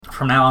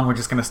from now on, we're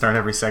just going to start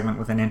every segment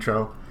with an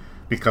intro,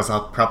 because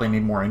I'll probably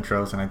need more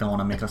intros, and I don't want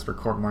to make us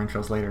record more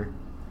intros later.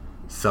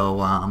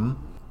 So,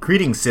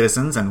 greetings,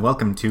 citizens, and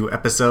welcome to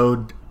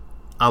episode...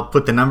 I'll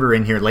put the number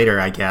in here later,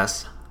 I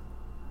guess.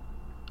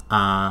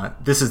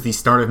 This is the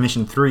start of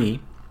Mission 3.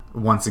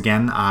 Once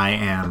again, I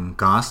am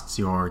Gosts,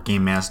 your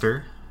game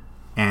master.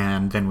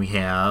 And then we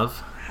have...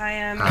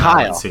 Hi, I'm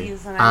Kyle. Let's see.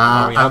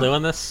 Are we all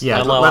doing this? Yeah,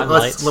 Hello, I'm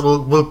Lights.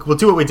 we'll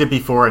do what we did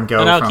before and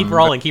go No, from...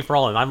 keep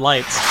rolling. I'm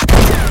Lights.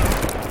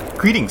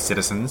 Greetings,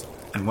 citizens,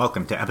 and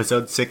welcome to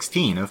episode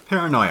 16 of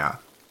Paranoia.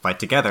 Fight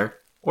together,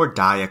 or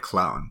die a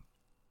clone.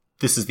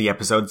 This is the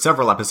episode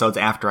several episodes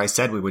after I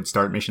said we would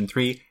start Mission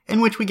 3,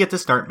 in which we get to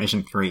start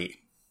Mission 3.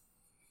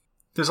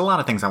 There's a lot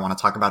of things I want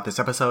to talk about this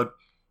episode,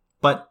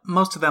 but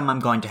most of them I'm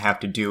going to have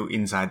to do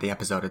inside the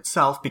episode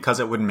itself because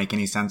it wouldn't make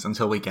any sense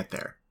until we get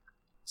there.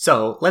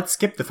 So, let's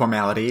skip the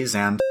formalities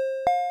and...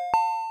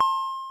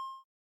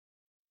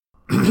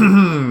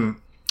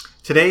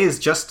 Today is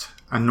just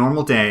a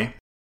normal day.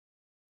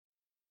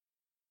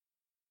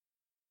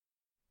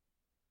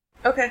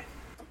 Okay.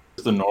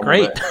 It's the normal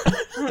Great. day.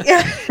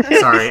 Yeah.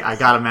 Sorry, I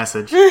got a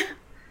message.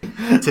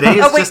 Today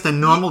is just a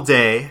normal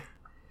day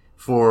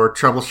for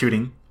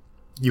troubleshooting.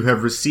 You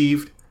have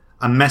received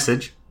a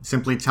message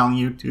simply telling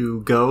you to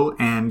go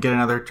and get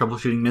another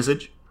troubleshooting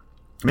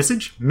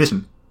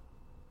mission.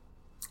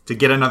 To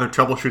get another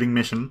troubleshooting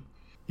mission.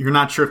 You're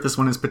not sure if this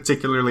one is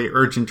particularly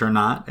urgent or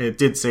not. It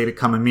did say to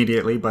come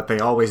immediately, but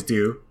they always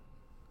do.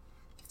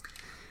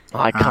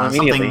 I come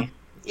immediately.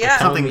 Yeah.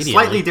 Something immediately.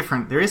 slightly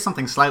different. There is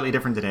something slightly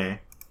different today.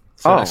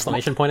 So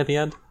exclamation point at the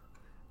end?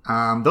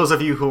 Those of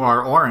you who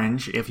are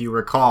orange, if you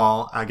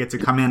recall, get to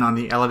come in on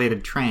the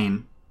elevated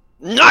train.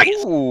 Nice!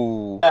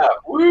 Yeah,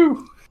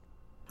 woo!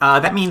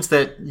 That means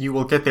that you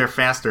will get there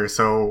faster,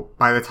 so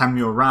by the time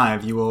you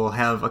arrive, you will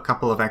have a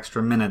couple of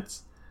extra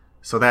minutes.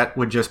 So that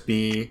would just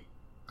be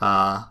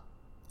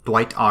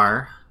Dwight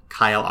R,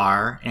 Kyle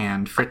R,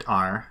 and Frit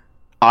R.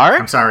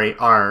 I'm sorry,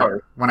 R.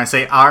 R. When I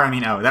say R, I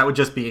mean O. That would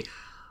just be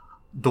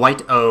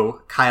Dwight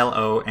O, Kyle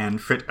O,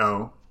 and Frit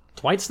O.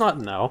 Dwight's not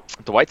no.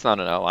 Dwight's not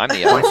an O. I'm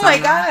the Dwight's O. Oh my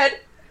not- god.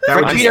 That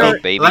would I'm just the be-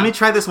 O, baby. Let me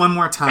try this one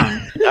more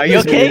time. Are you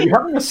okay? Are you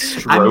having a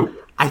stroke?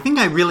 I think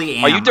I really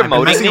am. Are you I've been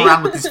demoting messing me?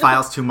 around with these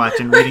files too much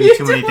and reading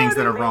too many things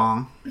that are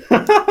wrong.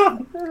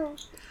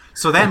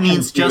 So that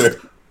means just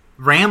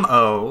Ram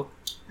O,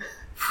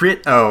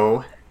 Frit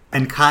O,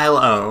 and Kyle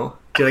O.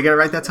 Did I get it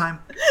right that time?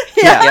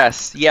 Yeah.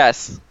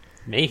 Yes.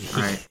 Maybe.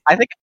 All right. I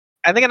think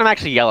I'm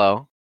actually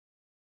yellow.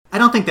 I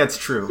don't think that's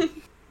true.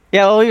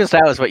 Yeah, well, we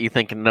established what you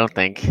think and don't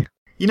think.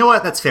 You know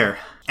what? That's fair.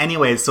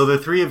 Anyways, so the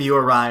three of you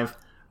arrive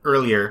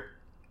earlier.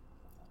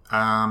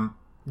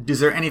 Is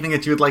there anything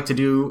that you would like to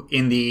do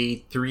in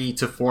the 3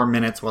 to 4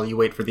 minutes while you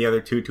wait for the other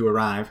two to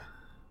arrive?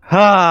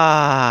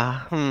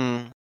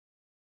 I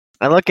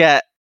look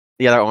at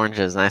the other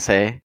oranges and I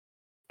say,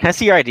 "Can I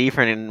see your ID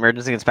for an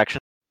emergency inspection?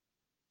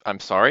 I'm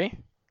sorry?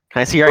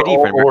 Can I see your ID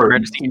for an or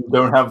emergency? you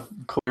don't have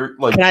clear,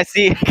 like, Can I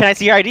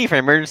see your ID for an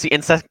emergency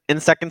insect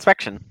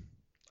inspection?"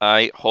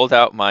 I hold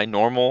out my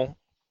normal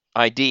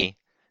ID,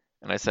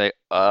 and I say,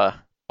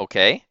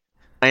 okay.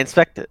 I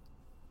inspect it.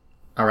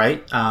 All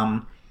right.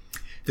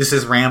 This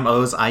is Ram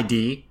O's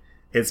ID.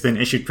 It's been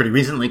issued pretty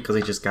recently because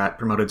he just got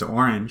promoted to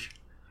orange.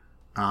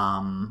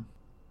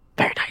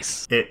 Very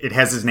nice. It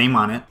has his name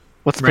on it.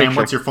 What's the Ram, picture?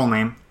 what's your full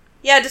name?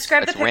 Yeah,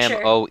 describe It's the picture.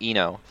 Ram O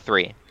Eno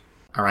 3.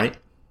 All right.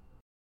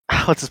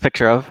 What's this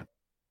picture of?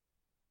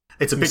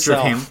 It's a picture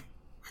of him.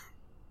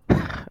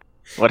 Himself.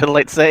 What did the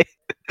light say?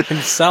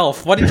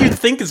 Himself. What did you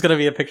think is going to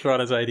be a picture on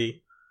his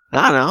ID?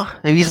 I don't know.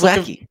 Maybe he's Look at-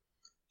 wacky.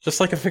 Just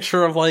like a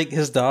picture of, like,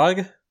 his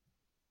dog?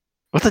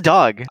 What's a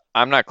dog?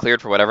 I'm not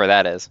cleared for whatever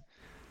that is.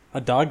 A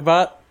dog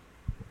bot?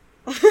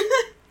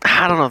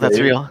 I don't know if that's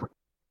Okay. real.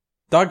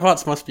 Dog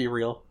bots must be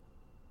real.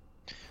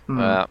 Hmm.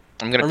 I'm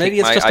going Or to maybe take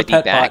it's my just a ID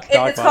pet back, bot.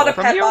 Dog It's called a bot.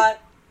 From pet you? bot.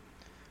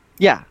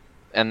 Yeah.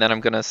 and then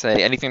I'm going to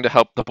say anything to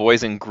help the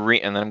boys in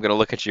green, and then I'm going to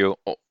look at you,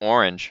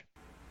 orange.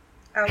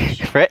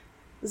 Ouch. Frit?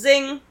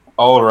 Zing.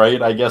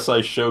 alright, I guess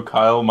I show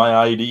Kyle my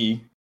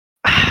ID.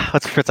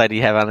 What's Frit's ID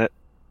have on it?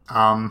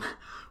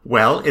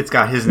 Well, it's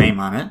got his name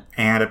on it,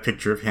 and a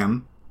picture of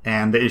him,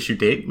 and the issue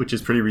date, which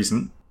is pretty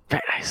recent.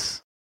 Very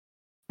nice.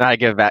 Now I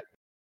give it back.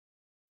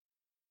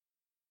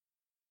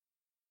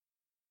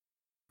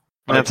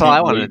 But That's all I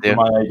can't wanted wait to do.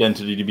 for my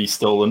identity to be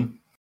stolen.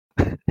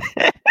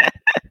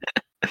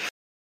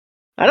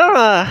 I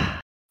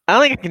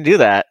don't think I can do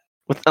that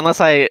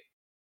unless I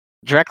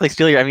directly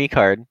steal your ME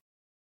card.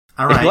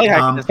 All I feel right. like I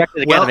can inspect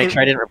it again well, to make if-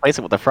 sure I didn't replace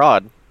it with a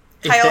fraud.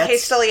 if Kyle that's-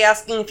 hastily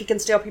asking if he can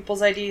steal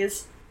people's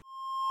IDs.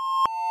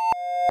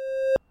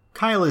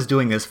 Kyle is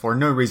doing this for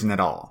no reason at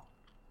all.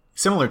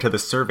 Similar to the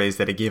surveys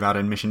that he gave out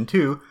in Mission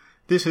 2,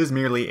 this is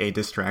merely a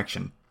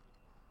distraction.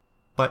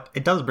 But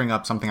it does bring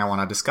up something I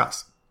want to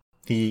discuss.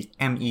 The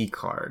ME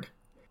card.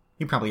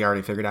 You probably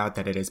already figured out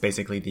that it is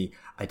basically the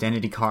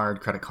identity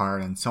card, credit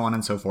card, and so on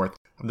and so forth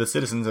of the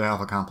citizens of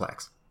Alpha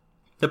Complex.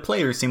 The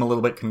players seem a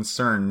little bit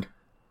concerned.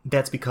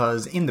 That's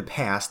because in the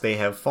past they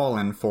have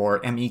fallen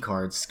for ME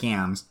card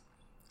scams.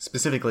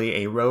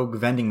 Specifically, a rogue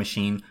vending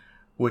machine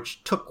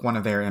which took one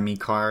of their ME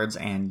cards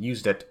and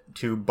used it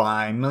to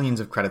buy millions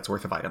of credits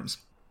worth of items.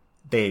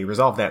 They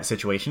resolved that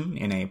situation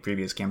in a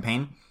previous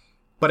campaign,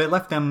 but it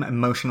left them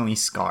emotionally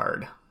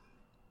scarred.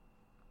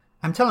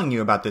 I'm telling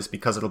you about this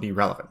because it'll be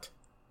relevant.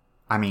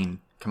 I mean,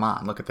 come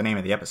on, look at the name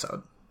of the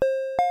episode.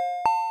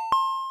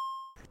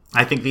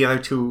 I think the other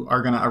two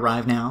are going to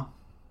arrive now.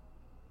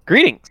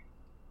 Greetings.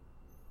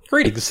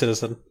 Greetings,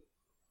 citizen.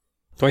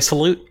 Do I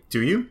salute?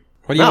 Do you?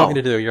 What do you No. want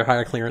me to do? Your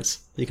higher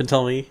clearance. You can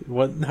tell me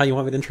how you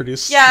want me to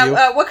introduce you.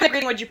 Yeah, what kind of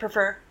greeting would you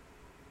prefer?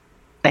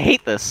 I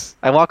hate this.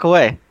 I walk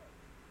away.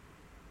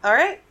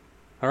 Alright.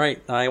 All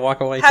right, I walk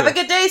away. Have too. a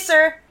good day,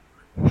 sir.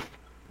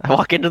 I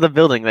walk into the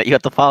building that you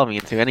have to follow me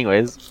into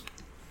anyways.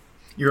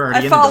 You're already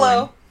I in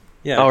follow.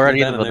 Yeah, Oh, we're get already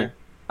in that the building. there.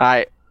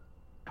 Alright.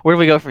 Where do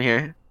we go from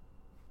here?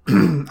 the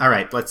building.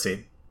 Alright, let's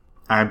see.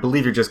 I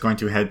believe you're just going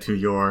to head to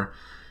your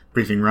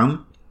briefing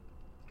room.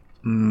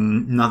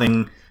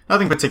 Nothing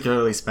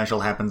particularly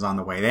special happens on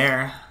the way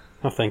there.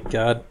 Oh, thank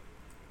God.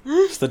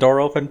 Is the door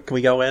open? Can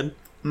we go in?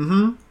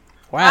 Mm-hmm.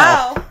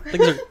 Wow. Wow.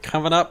 Things are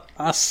coming up.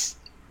 Us.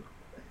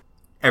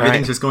 Everything's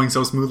Alright. just going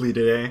so smoothly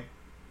today.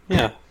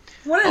 Yeah.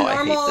 What a Oh, I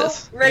hate normal,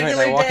 this. regular All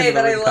right, I walk day into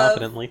the that I room love.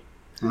 confidently.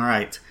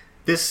 Alright.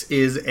 This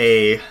is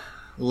a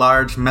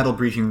large metal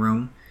briefing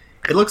room.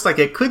 It looks like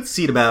it could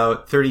seat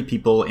about 30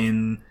 people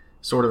in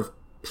sort of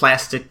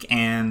plastic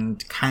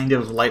and kind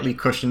of lightly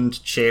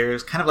cushioned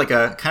chairs, kind of like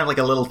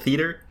a little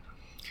theater.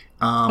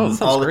 that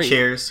sounds all the great.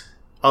 chairs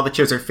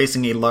are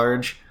facing a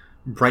large,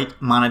 bright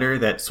monitor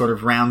that sort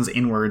of rounds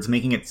inwards,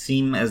 making it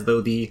seem as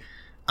though the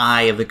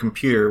eye of the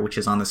computer, which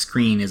is on the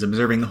screen, is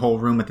observing the whole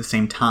room at the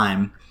same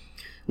time,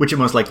 which it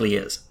most likely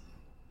is.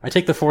 I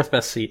take the fourth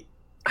best seat.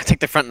 I take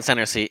the front and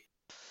center seat.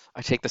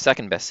 I take the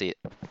second best seat.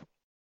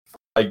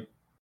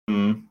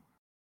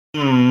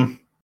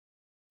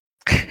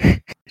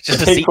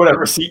 Just a Take seat.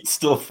 whatever seat's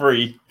still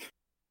free.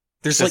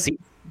 There's Just a like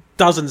seat.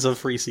 dozens of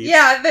free seats.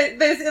 Yeah,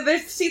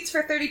 there's seats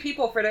for 30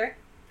 people, Fritter.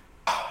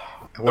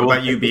 What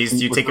about you, Beast?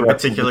 Do you take a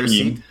particular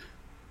seat?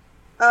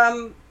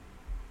 I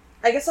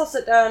guess I'll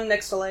sit down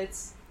next to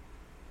Lights.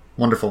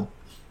 Wonderful.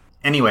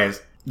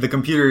 Anyways, the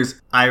computer's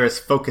iris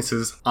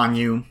focuses on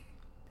you,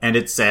 and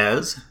it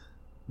says,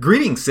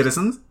 "Greetings,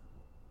 citizens.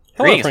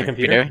 Hello, Greetings, friend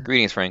computer.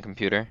 Greetings, friend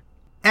computer.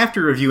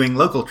 After reviewing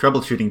local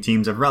troubleshooting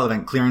teams of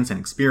relevant clearance and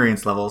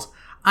experience levels,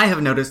 I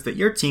have noticed that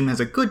your team has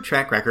a good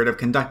track record of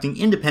conducting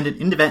independent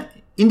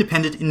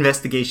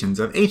investigations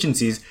of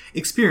agencies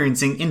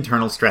experiencing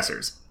internal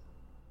stressors.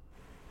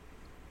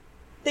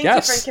 Thank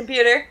Yes. you, friend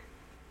computer.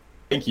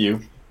 Thank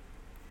you.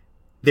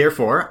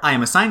 Therefore, I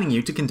am assigning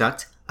you to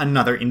conduct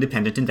another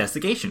independent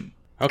investigation."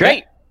 Okay.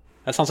 Great.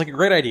 That sounds like a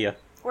great idea.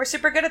 We're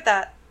super good at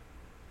that.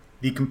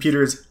 The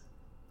computer's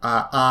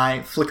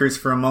eye flickers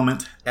for a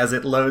moment as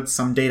it loads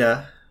some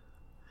data,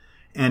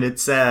 and it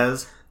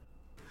says,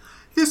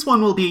 "This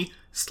one will be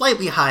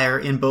slightly higher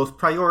in both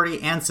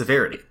priority and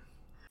severity.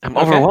 I'm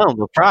Okay. overwhelmed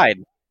with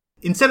pride.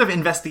 Instead of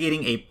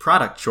investigating a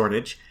product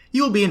shortage,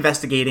 you will be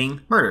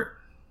investigating murder.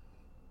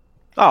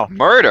 Oh,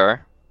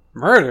 Murder?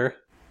 Murder?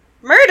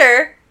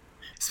 Murder?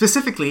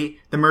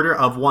 Specifically, the murder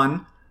of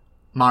one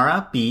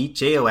Mara B.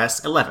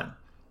 JOS 11,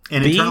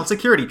 an B? internal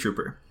security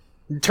trooper."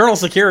 Internal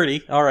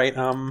security. Alright,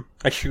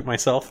 I shoot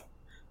myself.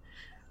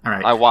 All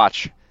right. I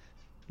watch.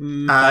 I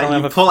don't you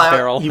have a pull out-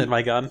 barrel you- in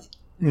my gun.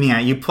 Yeah,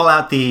 you pull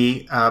out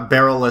the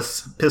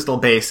barrelless pistol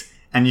base,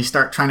 and you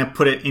start trying to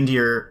put it into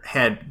your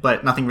head,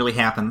 but nothing really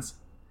happens.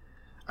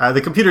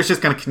 The computer's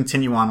just going to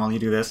continue on while you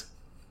do this.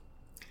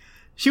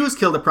 "She was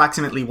killed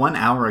approximately 1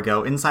 hour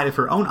ago inside of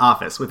her own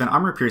office with an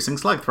armor-piercing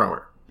slug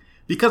thrower.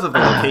 Because of the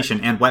location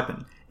and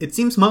weapon, it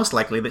seems most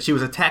likely that she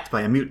was attacked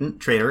by a mutant,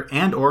 traitor,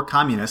 and or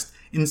communist,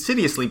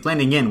 insidiously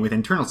blending in with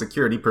internal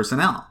security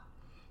personnel.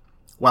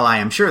 While I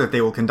am sure that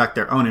they will conduct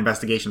their own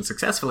investigation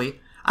successfully,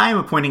 I am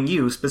appointing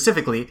you,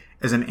 specifically,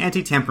 as an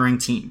anti-tampering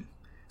team.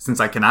 Since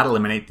I cannot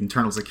eliminate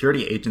internal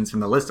security agents from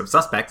the list of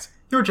suspects,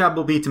 your job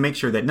will be to make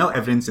sure that no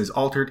evidence is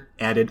altered,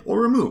 added,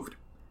 or removed.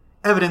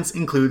 Evidence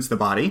includes the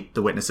body,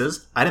 the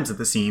witnesses, items at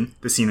the scene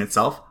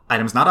itself,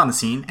 items not on the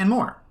scene, and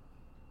more."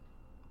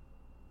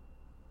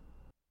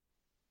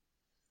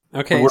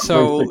 Okay, We're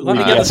so basically let me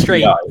the get this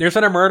straight. FBI. There's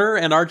been a murder,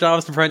 and our job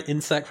is to prevent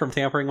Insect from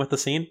tampering with the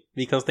scene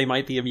because they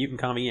might be a mutant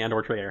commie and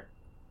or traitor.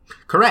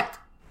 Correct.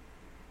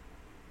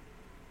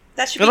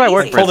 That should Good be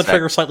work, easy. Fred. Pull the Insect.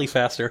 trigger slightly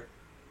faster.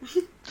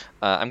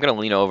 I'm gonna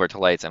lean over to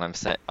Lights and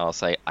I'll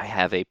say I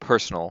have a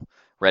personal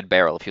red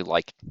barrel if you'd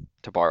like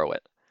to borrow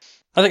it.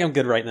 I think I'm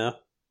good right now.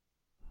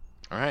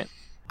 All right.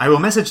 I will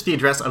message the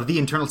address of the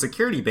internal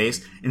security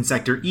base in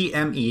Sector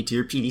EME to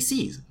your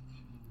PDCs.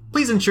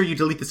 Please ensure you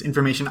delete this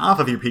information off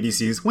of your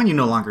PDCs when you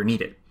no longer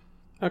need it.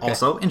 Okay.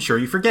 Also, ensure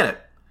you forget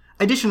it.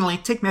 Additionally,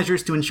 take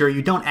measures to ensure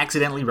you don't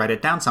accidentally write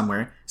it down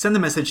somewhere, send the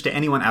message to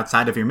anyone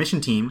outside of your mission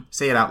team,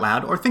 say it out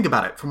loud, or think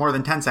about it for more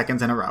than 10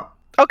 seconds in a row.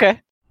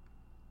 okay.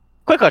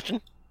 Quick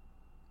question.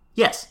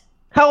 Yes.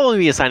 How will we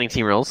be assigning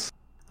team roles?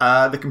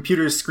 The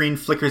computer's screen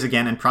flickers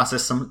again and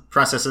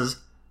processes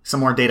some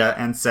more data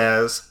and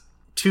says,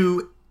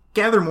 "To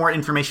gather more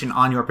information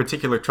on your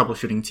particular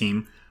troubleshooting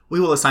team, we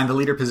will assign the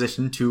leader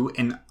position to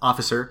an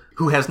officer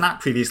who has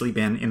not previously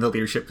been in the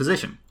leadership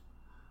position.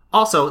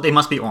 Also, they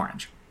must be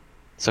orange.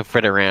 So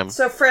Fritter Ram.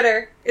 So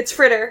Fritter. It's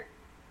Fritter.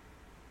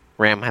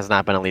 Ram has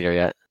not been a leader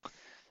yet.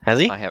 Has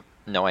he? I have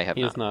not.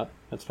 He is not.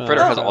 That's fine.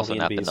 Fritter has Oh. also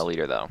not been B&Bs. the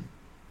leader, though.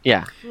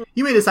 Yeah.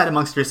 You may decide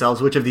amongst yourselves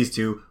which of these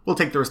two will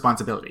take the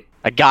responsibility.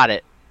 I got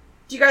it.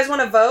 Do you guys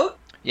want to vote?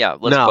 Yeah,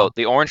 let's No. vote.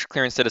 The orange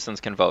clearance citizens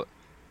can vote.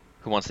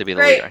 Who wants to be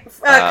the Great. leader?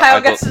 Kyle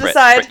I gets vote to Frit.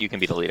 decide. Frit, you can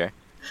be the leader.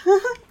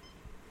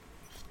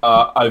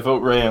 I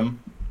vote Ram,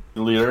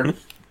 the leader.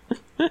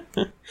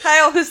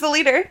 Kyle, who's the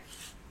leader?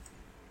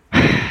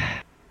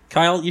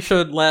 Kyle, you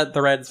should let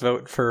the Reds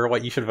vote for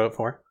what you should vote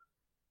for.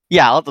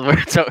 Yeah, I'll have to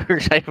vote. Who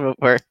should I vote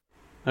for? Of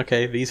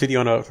Okay, these who do you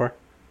want to vote for?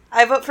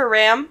 I vote for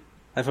Ram.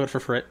 I vote for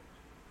Frit.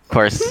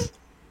 course.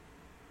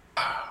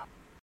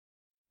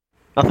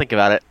 I'll think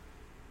about it.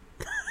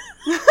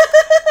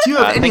 Do you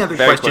have any think other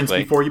very questions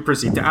quickly. before you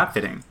proceed to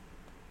outfitting?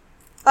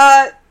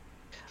 Yeah,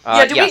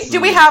 Yes.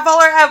 do we have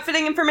all our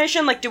outfitting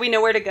information? Like, do we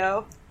know where to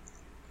go?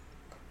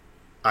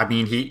 I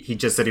mean, he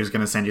just said he was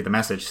going to send you the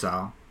message,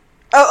 so...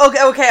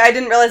 Oh, okay. I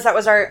didn't realize that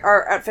was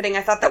our outfitting.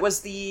 I thought that was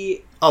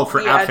the Oh,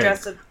 for the outfitting.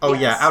 address of. Oh,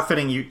 yes. yeah,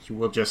 outfitting, you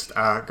will just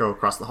go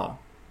across the hall.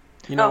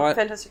 You know Oh, what?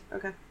 fantastic.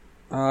 Okay.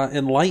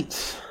 In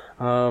light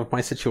of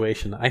my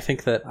situation, I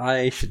think that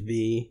I should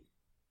be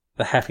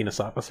the happiness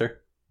officer.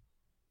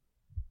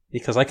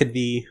 Because I could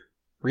be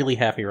really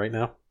happy right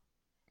now.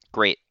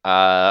 Great.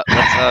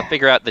 Let's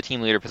figure out the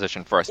team leader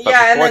position first. But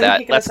Yeah, and before then that,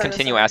 he can let's assign us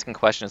continue out. asking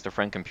questions to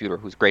friend computer,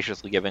 who's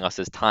graciously giving us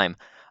his time.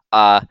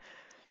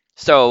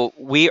 So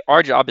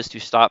our job is to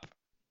stop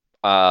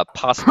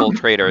possible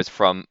traitors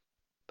from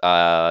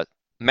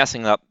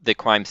messing up the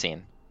crime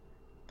scene.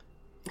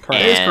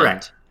 Correct. That is And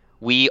correct.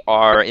 we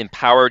are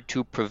empowered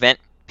to prevent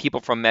people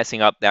from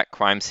messing up that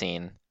crime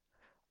scene.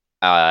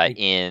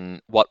 In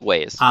what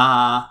ways?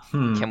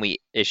 Can we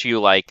issue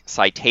like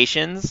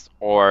citations,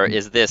 or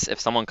is this if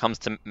someone comes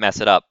to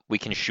mess it up, we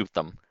can shoot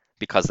them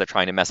because they're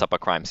trying to mess up a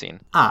crime scene?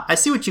 I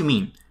see what you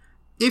mean.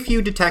 If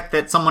you detect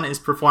that someone is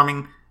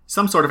performing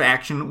some sort of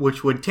action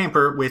which would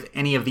tamper with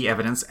any of the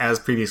evidence, as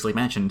previously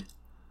mentioned,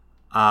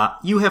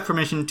 you have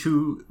permission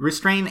to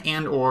restrain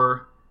and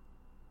or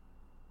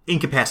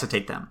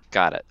incapacitate them.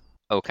 Got it.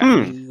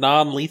 Okay.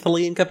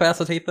 Non-lethally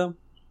incapacitate them?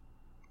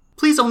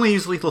 Please only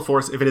use lethal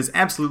force if it is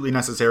absolutely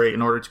necessary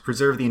in order to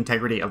preserve the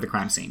integrity of the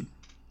crime scene.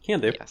 Can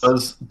do.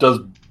 Yes. Does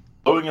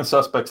blowing a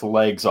suspect's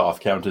legs off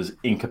count as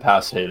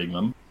incapacitating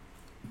them?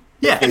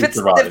 Yeah, If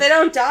survive. they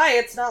don't die,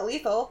 it's not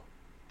lethal.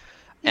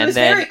 He And was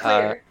then, very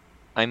clear.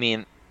 I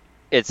mean,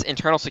 it's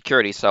internal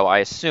security, so I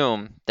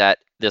assume that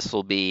this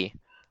will be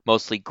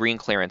mostly green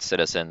clearance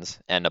citizens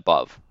and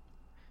above.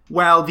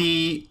 while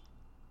the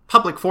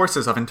public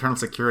forces of internal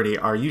security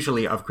are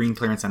usually of green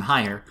clearance and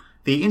higher,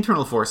 the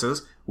internal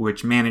forces,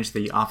 which manage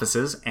the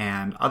offices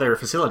and other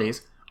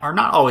facilities, are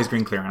not always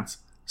green clearance.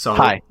 So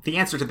Hi. the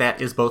answer to that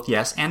is both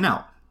yes and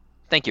no.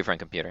 Thank you, friend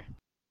computer.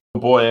 Oh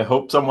boy, I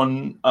hope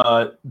someone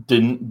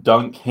didn't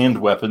dunk hand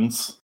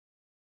weapons.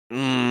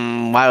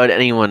 Why would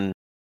anyone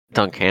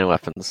dunk hand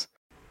weapons?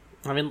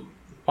 I mean,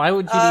 why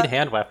would you need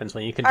hand weapons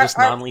when you can are- just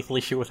are-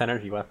 non-lethally shoot with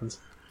energy weapons?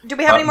 Do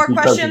we have any more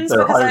because questions? they're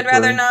Because I'd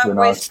rather higher not than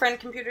waste us. friend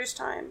computer's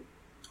time.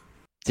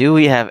 Do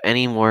we have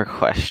any more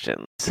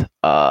questions?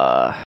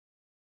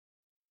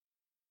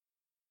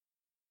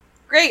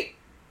 Great.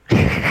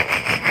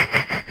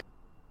 I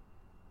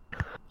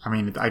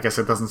mean, I guess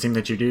it doesn't seem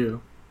that you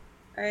do.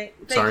 All right.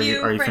 Thank So are you.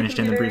 you friend finished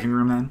in the computer. briefing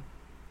room then?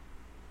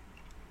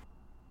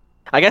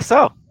 I guess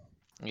so.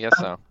 Yes,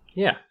 so.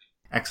 Yeah.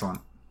 Excellent.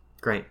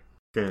 Great.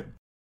 Good.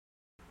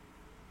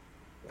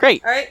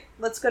 Great. All right.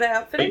 Let's go to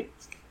outfitting.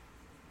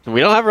 We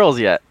don't have roles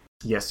yet.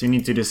 Yes, you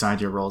need to decide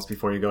your roles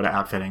before you go to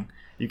outfitting.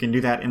 You can do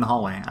that in the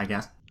hallway, I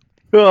guess.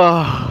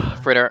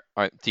 Fritter,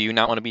 do you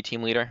not want to be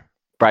team leader?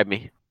 Bribe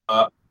me.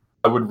 I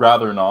would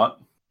rather not.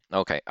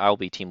 Okay, I'll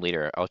be team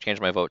leader. I'll change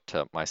my vote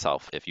to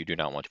myself if you do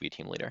not want to be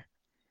team leader.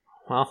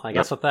 Well, I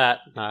guess with that,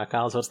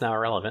 Kyle's vote's now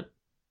irrelevant.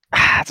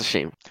 That's a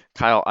shame.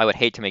 Kyle, I would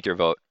hate to make your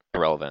vote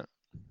irrelevant.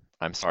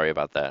 I'm sorry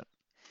about that.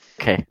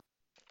 Okay.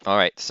 All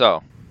right, so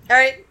All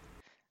right.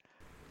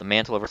 the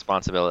mantle of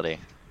responsibility.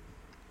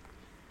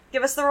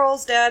 Give us the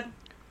rolls, Dad.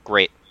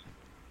 Great.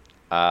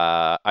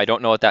 I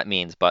don't know what that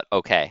means, but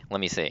okay. Let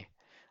me see.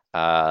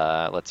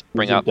 Let's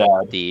bring Who's up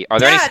your dad? the. Are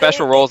there any Dad,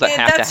 special roles that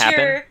have to that's happen?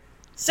 Your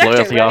sector,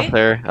 Loyalty right?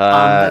 officer.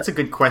 That's a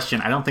good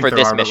question. I don't think for there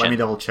this are, but let mission. me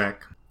double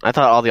check. I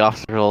thought all the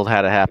officer roles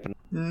had to happen.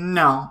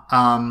 No,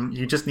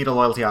 you just need a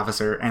loyalty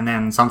officer, and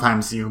then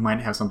sometimes you might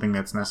have something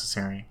that's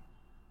necessary.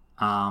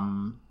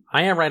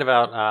 I am right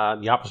about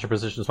the officer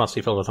positions must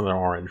be filled with another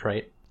orange,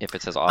 right? If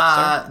it says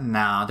officer.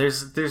 No,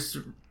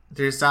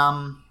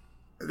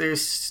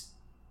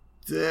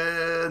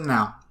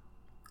 no.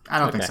 I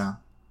don't think Okay. so.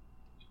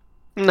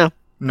 No.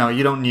 No,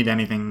 you don't need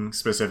anything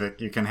specific.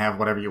 You can have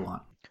whatever you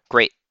want.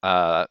 Great.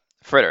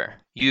 Fritter,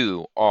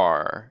 you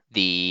are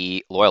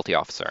the loyalty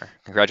officer.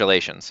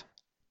 Congratulations.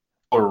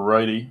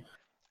 Alrighty.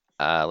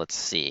 Let's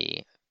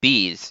see.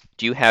 Bees,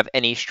 do you have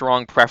any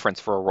strong preference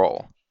for a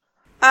role?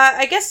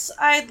 I guess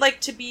I'd like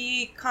to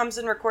be comms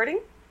and recording.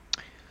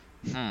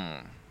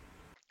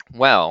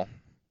 Well,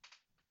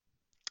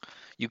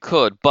 you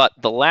could, but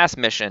the last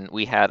mission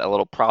we had a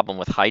little problem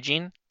with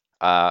hygiene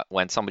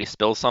when somebody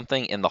spills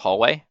something in the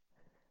hallway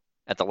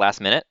at the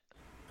last minute.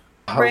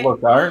 Right.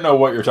 Look, I don't know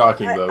what you're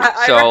talking about.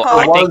 I So recall.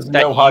 I There think was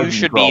that no you hygiene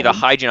should be the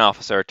problem. hygiene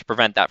officer to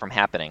prevent that from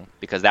happening,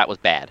 because that was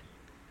bad.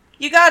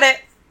 You got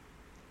it.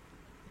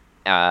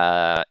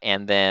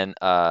 And then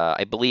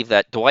I believe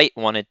that Dwight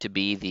wanted to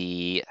be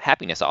the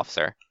happiness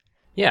officer.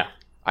 Yeah,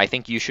 I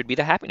think you should be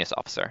the happiness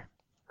officer.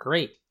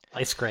 great.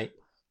 Life's great.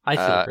 I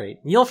feel great.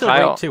 You'll feel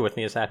Kyle, great too with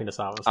me as happiness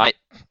officer.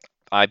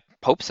 I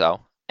hope so.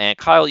 And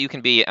Kyle, you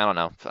can be, I don't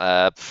know,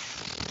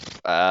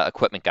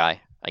 equipment guy,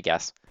 I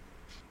guess.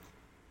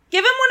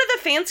 Give him one of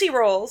the fancy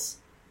roles.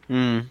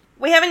 Hmm.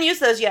 We haven't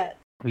used those yet.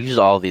 We use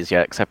all of these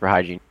yet, except for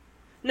hygiene.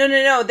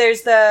 No.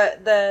 There's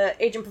the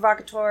agent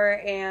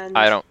provocateur and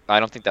I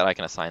don't think that I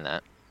can assign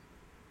that.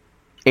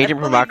 Agent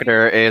believe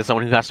Provocateur is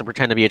someone who has to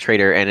pretend to be a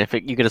traitor, and if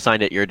you get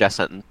assigned it, you're a death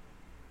sentence.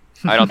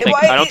 I don't think.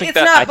 Well, I don't think it's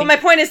that. not. I But think, my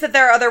point is that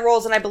there are other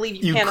roles, and I believe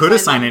you You can could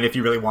assign them. it if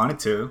you really wanted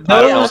to. I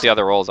don't know what the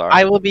other roles are.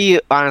 I will be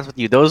honest with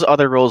you; those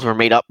other roles were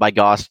made up by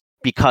Goss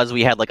because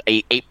we had like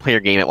a 8-player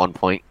game at one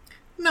point.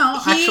 No,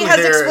 He actually, has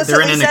they're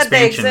explicitly in an said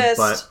they expansion,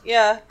 exist. but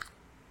Yeah.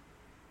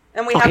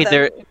 And we Okay, have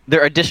them.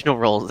 there are additional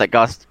roles that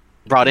Goss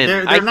brought in.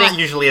 they're I not think-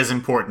 usually as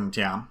important.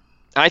 Yeah.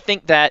 I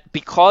think that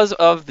because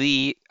of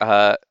the,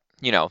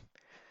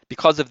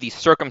 because of the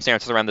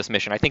circumstances around this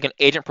mission, I think an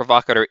agent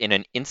provocateur in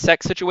an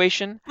insect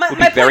situation would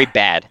be very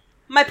bad.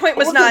 My point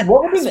was What not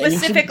would an agent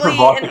specifically an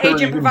provocateur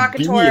agent even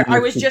provocateur. do in I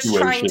this was just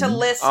trying to situation?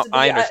 list Oh,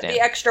 I understand.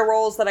 the extra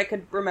roles that I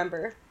could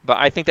remember. But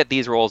I think that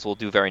these roles will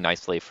do very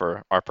nicely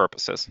for our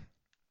purposes.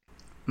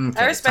 Okay, I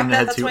time respect to that.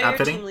 head That's to why you're a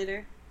outfitting. team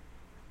leader.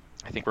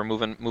 I think we're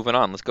moving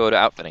on. Let's go to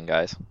outfitting,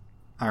 guys.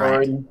 All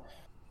right. Alrighty,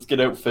 let's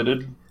get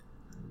outfitted.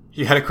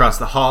 You head across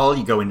the hall.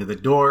 You go into the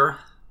door.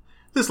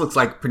 This looks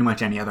like pretty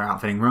much any other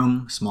outfitting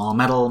room. Small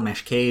metal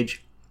mesh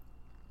cage.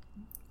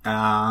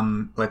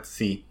 Let's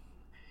see.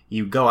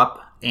 You go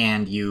up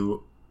and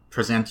you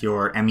present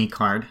your ME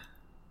card.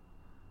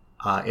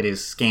 It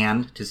is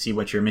scanned to see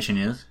what your mission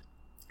is.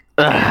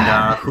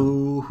 And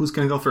who's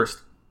gonna go first?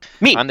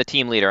 Me. I'm the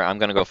team leader. I'm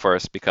gonna go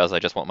first because I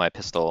just want my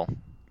pistol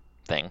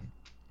thing.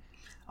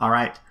 All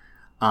right.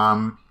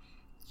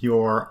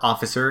 Your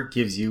officer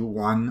gives you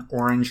one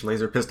orange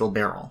laser pistol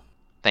barrel.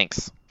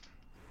 Thanks.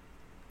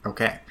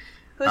 Okay.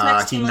 Who's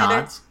next He team leader?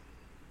 nods.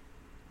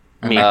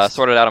 Me. Next.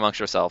 Sort it out amongst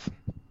yourself.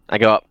 I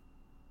go up.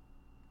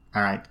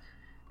 All right.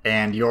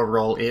 And your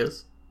role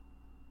is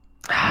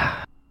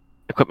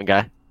Equipment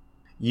guy.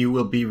 you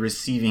will be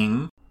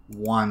receiving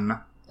one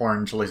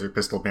orange laser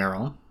pistol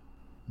barrel.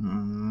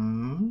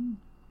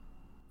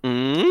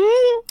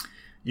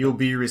 You'll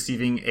be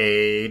receiving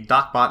a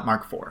DocBot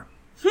Mark IV.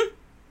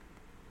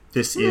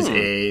 This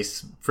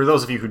is for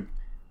those of you who,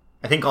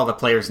 I think all the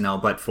players know,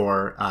 but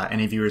for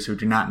any viewers who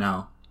do not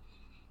know,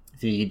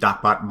 the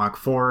DocBot Mark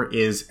IV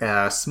is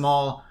a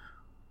small,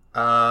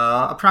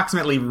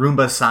 approximately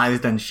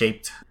Roomba-sized and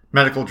shaped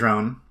medical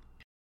drone,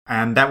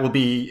 and that will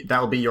be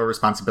your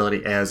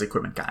responsibility as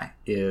equipment guy,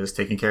 is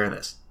taking care of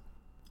this.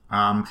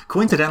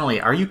 Coincidentally,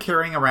 are you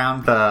carrying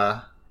around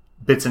the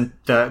bits and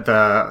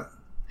the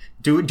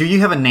do you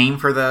have a name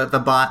for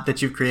the bot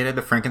that you've created,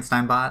 the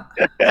Frankenstein bot?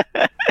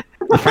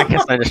 The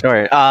Frankenstein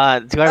destroyer.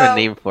 Do I have a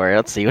name for it?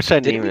 Let's see. What should I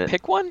Did name we it?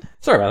 pick one?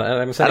 Sorry about that.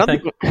 I missed I don't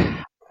anything.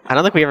 I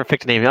don't think we ever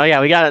picked a name. Oh yeah,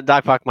 we got a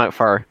DocBot Mark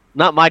IV.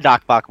 Not my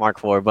DocBot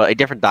Mark IV, but a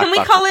different DocBot. Can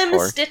we call Mark him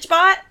IV.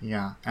 Stitchbot?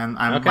 Yeah, and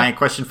Okay. my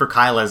question for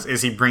Kyle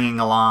is he bringing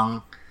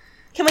along?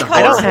 Can we The call I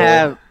him? don't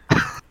have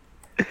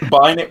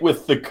Combine it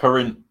with the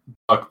current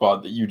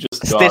Duckbot that you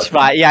just got.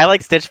 Stitchbot. Yeah, I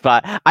like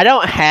Stitchbot. I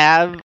don't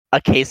have a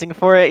casing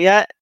for it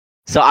yet,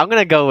 so I'm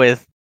gonna go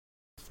with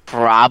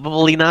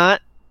probably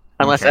not.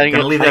 Unless Okay, anyone,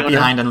 gonna leave that anyone-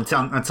 behind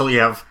until you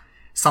have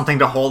something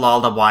to hold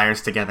all the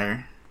wires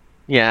together.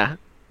 Yeah,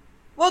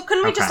 Well,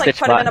 couldn't we just Okay. like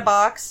put him in Stitchbot. a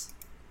box?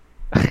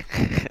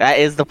 that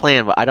is the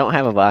plan, but I don't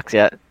have a box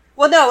yet.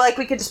 Well, no, like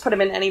we could just put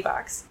him in any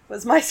box.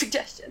 Was my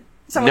suggestion.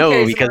 Someone No,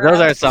 carries him because those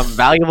around. are some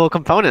valuable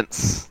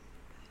components.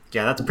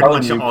 Yeah, that's pretty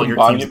much You all your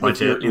combine team's it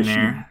with your budget in issue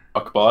there.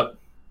 Duckbot.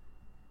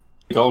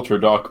 The Ultra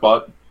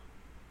Duckbot.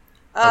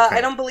 Okay.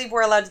 I don't believe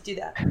we're allowed to do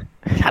that.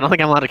 I don't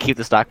think I'm allowed to keep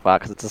the stock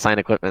box. It's assigned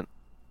equipment.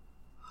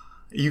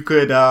 You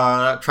could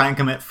try and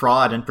commit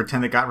fraud and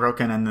pretend it got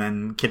broken and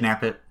then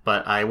kidnap it,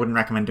 but I wouldn't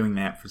recommend doing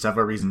that for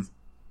several reasons.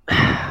 Is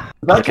that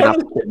Look it kind up.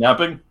 of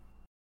kidnapping?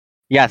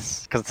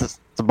 Yes, because it's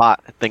a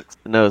bot. I think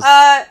it knows.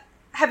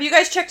 Have you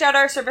guys checked out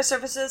our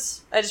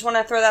services? I just want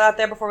to throw that out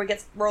there before we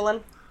get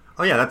rolling.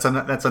 Oh yeah,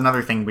 that's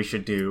another thing we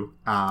should do.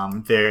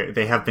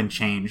 They have been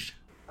changed.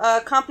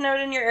 Comp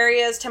node in your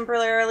area is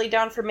temporarily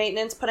down for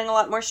maintenance, putting a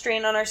lot more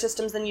strain on our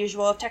systems than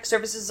usual. Tech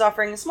Services is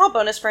offering a small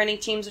bonus for any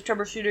teams of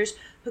troubleshooters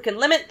who can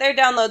limit their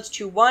downloads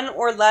to one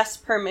or less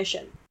per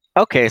mission.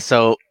 Okay,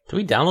 so Do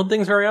we download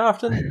things very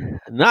often?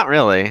 not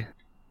really.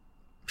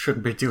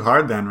 Shouldn't be too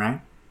hard then,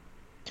 right?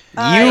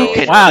 You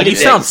can Wow, eat you it.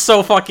 sound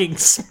so fucking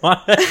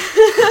smart.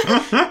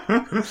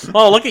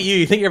 Oh, look at you.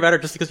 You think you're better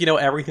just because you know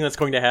everything that's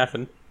going to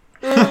happen.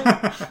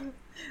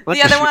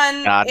 The other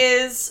one God.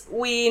 is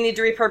we need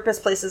to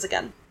repurpose places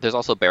again. There's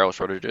also barrel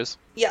shortages.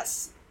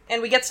 Yes.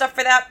 And we get stuff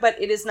for that,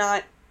 but it is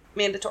not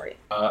mandatory.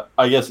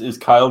 I guess, is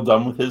Kyle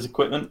done with his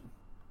equipment?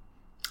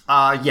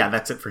 Yeah,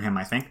 that's it for him,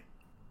 I think.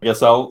 I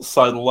guess I'll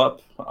sidle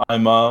up.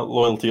 I'm a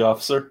loyalty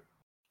officer.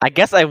 I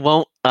guess I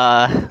won't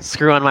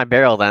screw on my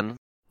barrel then.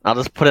 I'll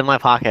just put it in my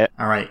pocket.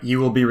 Alright, you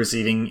will be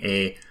receiving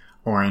a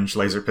orange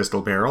laser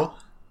pistol barrel.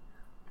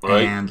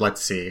 Right. And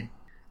let's see.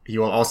 You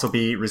will also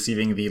be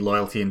receiving the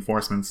loyalty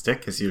enforcement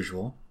stick, as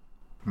usual.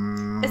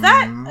 Is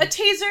that a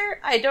taser?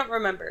 I don't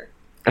remember.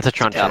 It's a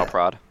truncheon. Cattle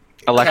prod.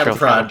 Electro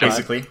Prod,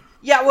 basically.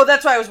 Yeah, well,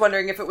 that's why I was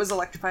wondering if it was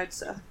electrified,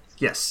 so.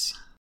 Yes.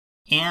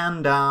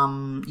 And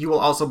you will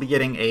also be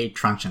getting a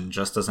truncheon,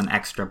 just as an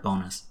extra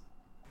bonus.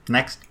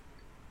 Next.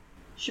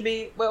 Should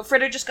be... Well,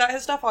 Fritter just got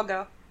his stuff, I'll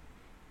go.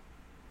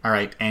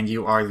 Alright, and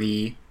you are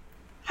the...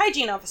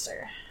 Hygiene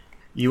officer.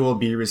 You will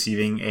be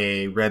receiving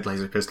a red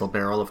laser pistol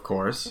barrel, of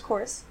course. Of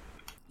course.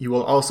 You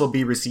will also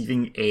be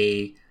receiving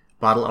a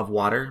bottle of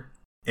water,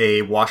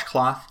 a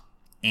washcloth,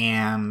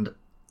 and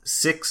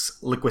 6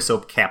 liquid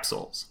soap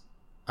capsules.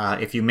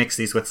 If you mix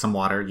these with some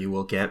water, you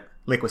will get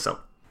liquid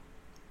soap.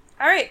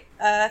 Alright,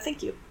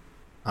 thank you.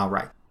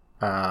 Alright.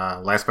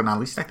 Last but not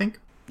least, I think?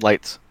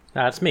 Lights.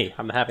 It's me.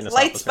 I'm the happiness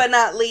Lights officer. but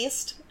not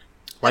least.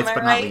 Lights Am I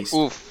but right? not least.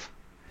 Oof.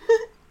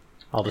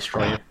 I'll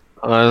destroy you.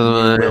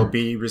 You will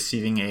be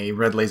receiving a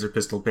red laser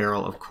pistol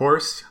barrel, of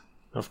course.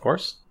 Of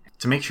course.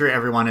 To make sure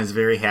everyone is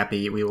very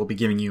happy, we will be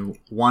giving you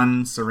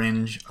 1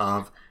 syringe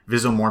of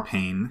Vend-O-Mart,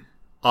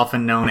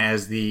 often known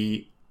as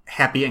the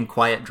happy and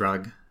quiet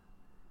drug.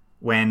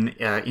 When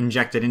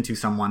injected into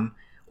someone,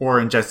 or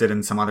ingested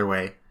in some other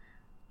way,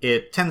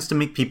 it tends to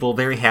make people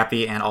very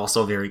happy and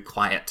also very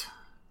quiet.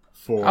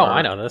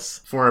 I know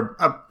this. For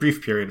a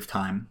brief period of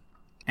time.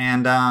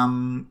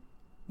 And,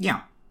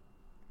 yeah.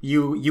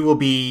 You will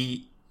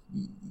be...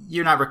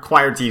 You're not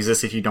required to use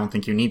this if you don't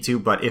think you need to,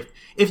 but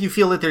if you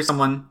feel that there's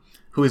someone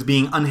who is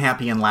being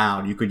unhappy and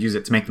loud, you could use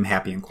it to make them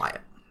happy and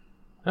quiet.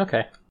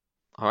 Okay.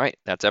 All right,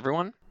 that's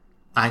everyone?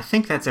 I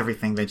think that's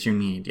everything that you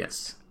need,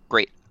 yes.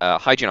 Great.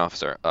 Hygiene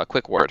officer, a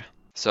quick word.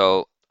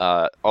 So,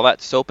 all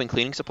that soap and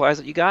cleaning supplies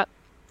that you got,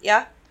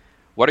 Yeah?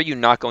 what are you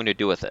not going to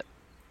do with it?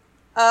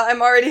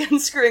 I'm already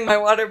unscrewing my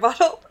water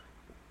bottle.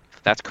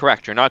 That's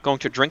correct. You're not going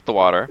to drink the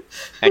water,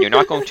 and you're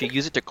not going to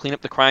use it to clean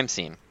up the crime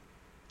scene.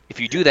 If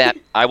you do that,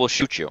 I will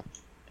shoot you.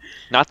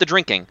 Not the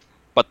drinking,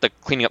 but the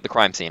cleaning up the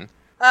crime scene.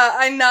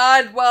 I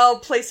nod while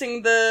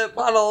placing the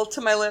bottle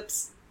to my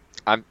lips.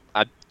 I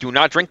do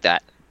not drink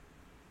that.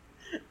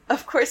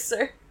 Of course,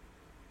 sir.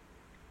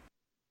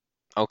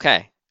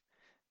 Okay.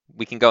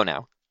 We can go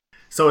now.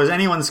 So is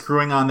anyone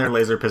screwing on their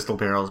laser pistol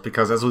barrels?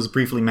 Because as was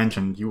briefly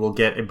mentioned, you will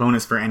get a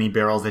bonus for any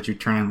barrels that you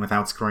turn in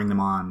without screwing them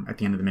on at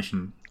the end of the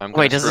mission. I'm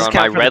going to does screw this on my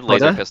count for red the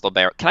laser quota? pistol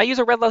barrel. Can I use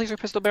a red laser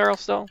pistol barrel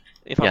still?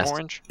 If Yes. I'm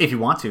orange? If you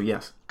want to,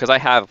 yes. Because I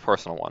have a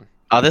personal one.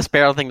 Oh, this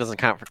barrel thing doesn't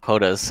count for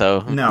quotas, so...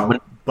 No,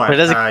 but it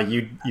doesn't-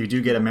 you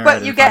do get a merit.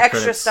 But you and get 5 extra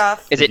credits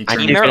stuff. Is if it you I turn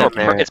team need in merit to or get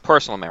merit. it's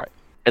personal merit?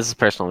 This is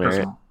personal merit.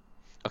 personal.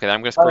 Okay, then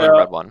I'm going to screw on the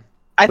red one.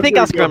 I think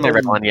I'll Okay, screw on the go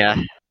red ahead. one, yeah.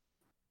 I'm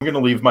going to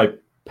leave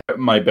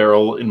my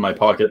barrel in my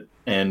pocket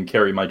and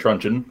carry my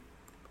truncheon.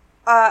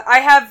 I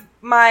have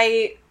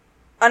my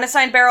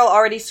unassigned barrel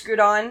already screwed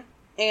on,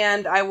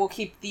 and I will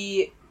keep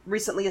the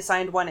recently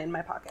assigned one in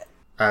my pocket.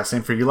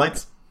 Same for you,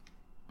 Lights?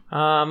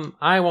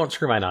 I won't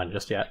screw mine on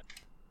just yet.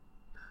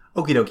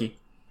 Okie dokie.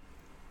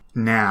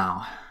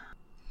 Now,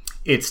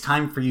 it's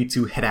time for you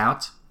to head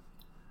out.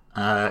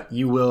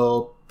 You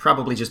will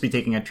probably just be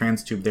taking a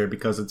trans tube there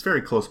because it's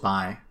very close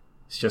by.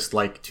 It's just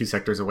like 2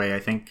 sectors away, I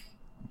think.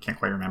 I can't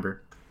quite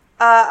remember.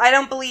 I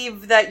don't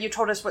believe that you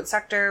told us what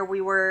sector we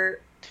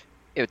were.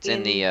 It's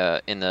in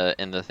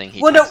the thing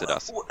he Well, no, texted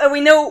us. we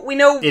know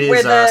It where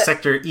is the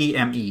sector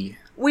EME.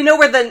 we know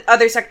where the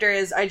other sector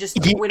is. I just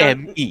we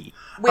don't EME.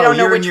 know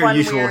you're which in your one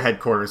usual we're.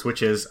 headquarters,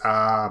 which is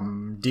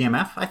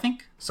DMF, I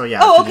think. So yeah.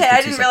 Oh, it should okay. just be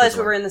I 2 didn't realize sectors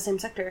we were away. in the same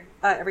sector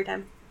every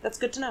time. That's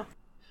good to know.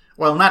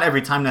 Well, not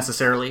every time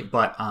necessarily,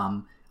 but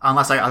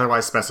unless I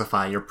otherwise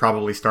specify, you're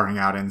probably starting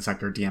out in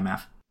sector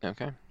DMF.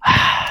 Okay.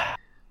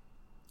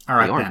 All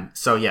right, We are. then.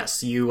 So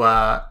yes,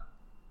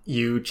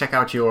 you check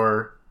out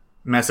your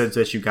message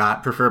that you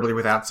got, preferably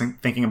without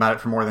thinking about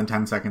it for more than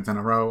 10 seconds in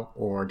a row,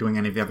 or doing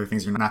any of the other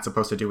things you're not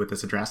supposed to do with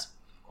this address.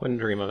 Wouldn't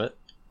dream of it.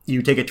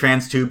 You take a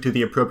trans tube to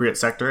the appropriate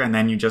sector, and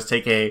then you just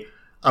take a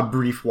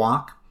brief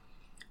walk.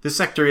 This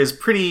sector is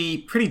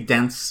pretty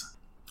dense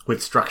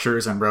with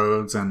structures and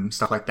roads and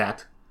stuff like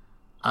that.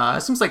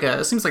 It seems like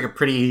a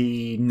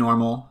pretty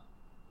normal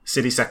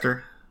city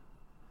sector.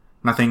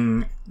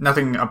 Nothing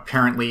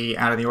apparently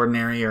out of the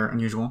ordinary or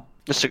unusual.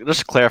 Just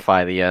to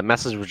clarify, the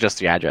message was just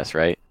the address,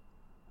 right?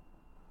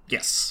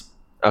 Yes.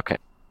 Okay.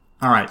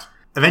 All right.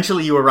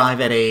 Eventually, you arrive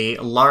at a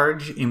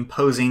large,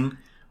 imposing,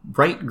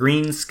 bright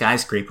green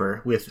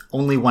skyscraper with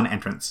only one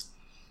entrance.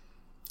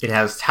 It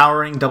has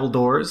towering double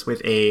doors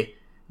with a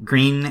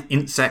green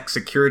insect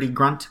security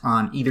grunt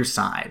on either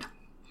side.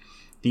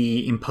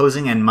 The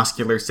imposing and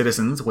muscular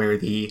citizens wear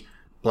the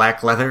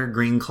black leather,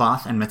 green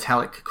cloth, and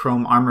metallic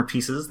chrome armor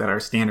pieces that are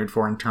standard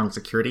for internal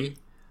security,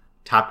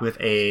 topped with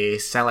a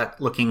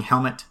sallet-looking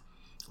helmet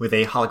with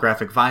a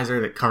holographic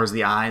visor that covers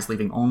the eyes,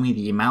 leaving only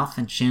the mouth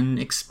and chin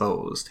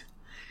exposed.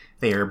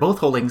 They are both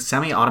holding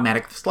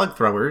semi-automatic slug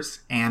throwers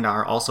and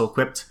are also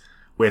equipped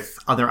with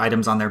other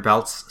items on their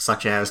belts,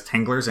 such as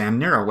tanglers and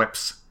narrow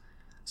whips.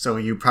 So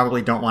you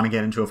probably don't want to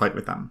get into a fight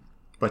with them,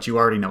 but you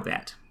already know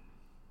that.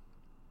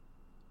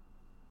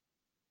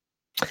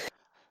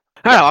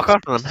 All right, I'll walk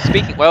off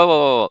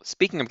them.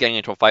 Speaking of getting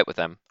into a fight with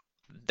them,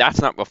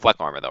 that's not reflect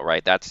armor though,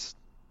 right? That's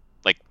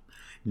like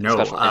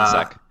special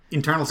insect.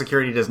 Internal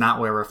security does not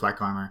wear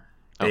reflect armor.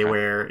 They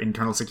wear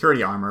internal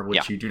security armor,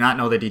 which you do not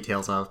know the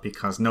details of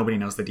because nobody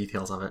knows the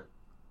details of it.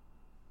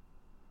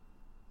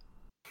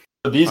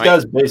 So these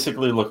guys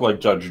basically look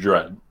like Judge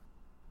Dredd.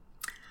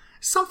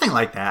 Something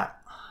like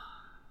that.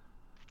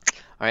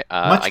 All right,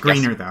 much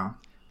greener, though.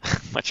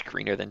 Much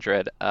greener than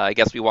Dredd. I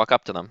guess we walk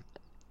up to them.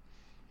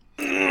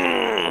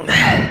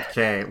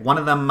 Okay, one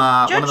of them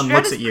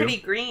looks at you.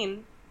 Pretty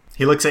green.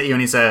 He looks at you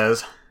and he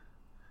says,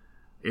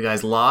 "You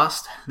guys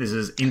lost? This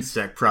is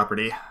insect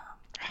property."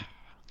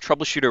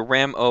 Troubleshooter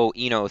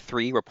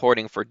Ram-O-Eno-3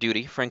 reporting for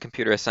duty. Friend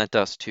computer has sent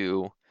us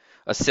to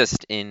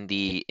assist in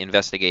the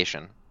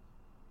investigation.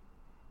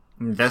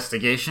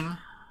 Investigation?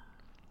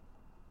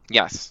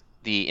 Yes,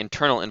 the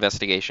internal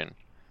investigation.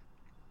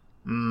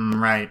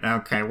 Right,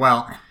 okay.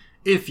 Well,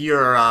 if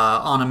you're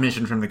on a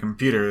mission from the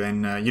computer,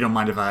 then you don't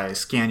mind if I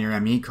scan your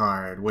ME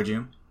card, would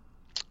you?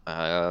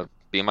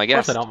 Be my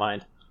guest. Of course I don't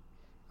mind.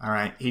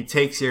 Alright, he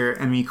takes your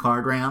ME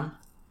card, Ram,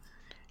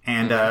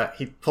 and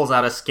he pulls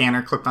out a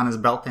scanner clipped on his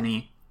belt, and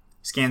he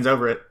scans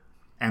over it,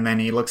 and then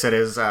he looks at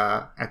his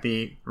at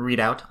the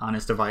readout on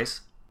his device,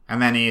 and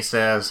then he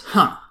says,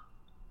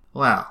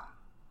 well,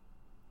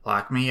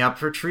 lock me up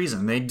for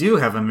treason. They do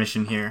have a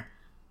mission here.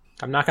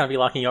 I'm not going to be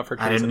locking you up for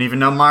treason. I didn't even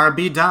know Mara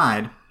B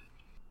died.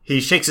 He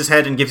shakes his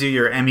head and gives you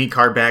your ME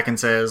card back and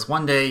says,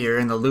 one day you're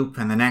in the loop,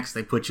 and the next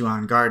they put you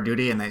on guard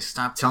duty and they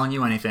stop telling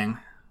you anything.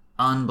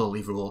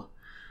 Unbelievable.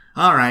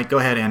 Alright, go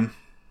ahead in.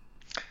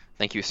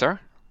 Thank you, sir.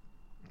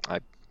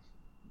 I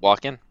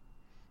walk in.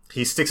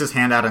 He sticks his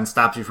hand out and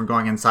stops you from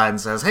going inside and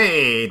says,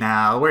 hey,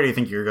 now, where do you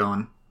think you're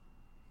going?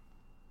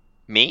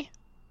 Me?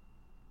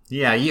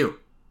 Yeah, you.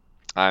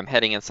 I'm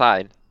heading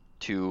inside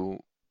to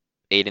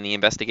aid in the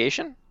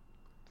investigation.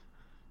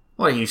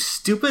 What, are you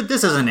stupid?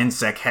 This isn't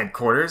insect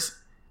headquarters.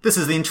 This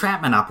is the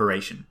entrapment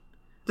operation.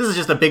 This is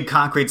just a big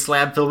concrete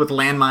slab filled with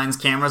landmines,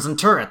 cameras, and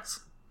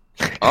turrets.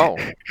 Oh.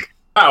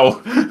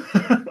 Ow.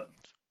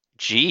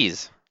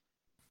 Jeez.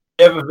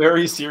 They have a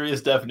very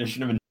serious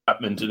definition of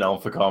entrapment in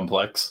Alpha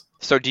Complex.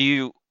 So do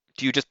you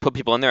just put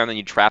people in there and then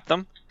you trap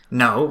them?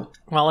 No.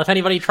 Well, if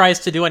anybody tries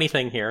to do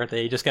anything here,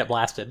 they just get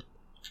blasted.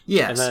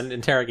 Yes. And then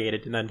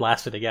interrogated, and then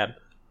blasted again.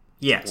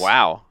 Yes.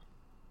 Wow.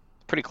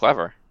 Pretty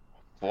clever.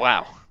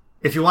 Wow.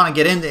 If you want to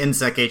get into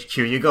Insect HQ,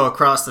 you go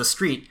across the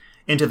street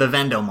into the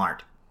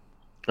Vend-O-Mart.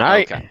 All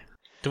right. Okay.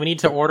 Do we need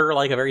to order,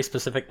 like, a very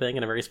specific thing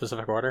in a very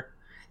specific order?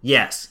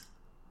 Yes.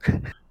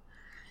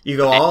 You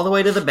go all the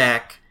way to the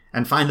back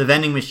and find the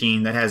vending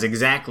machine that has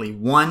exactly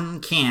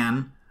one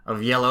can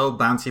of yellow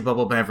bouncy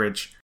bubble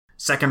beverage,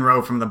 second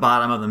row from the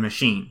bottom of the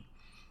machine.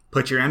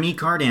 Put your ME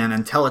card in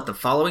and tell it the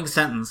following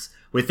sentence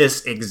with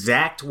this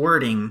exact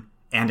wording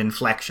and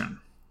inflection.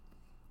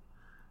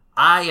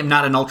 I am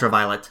not an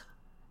ultraviolet,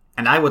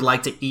 and I would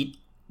like to eat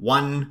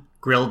one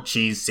grilled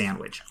cheese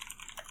sandwich.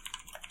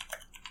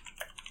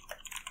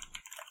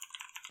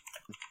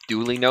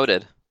 Duly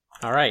noted.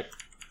 All right.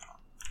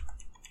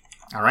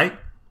 All right?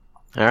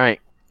 All right.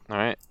 All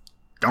right.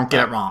 Don't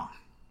get it wrong.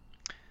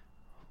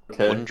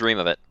 Okay. Wouldn't dream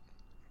of it.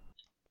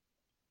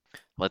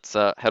 Let's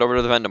head over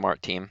to the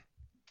Vend-O-Mart team.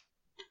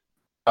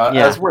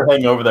 As we're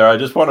heading over there, I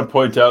just want to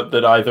point out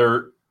that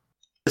either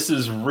this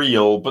is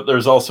real, but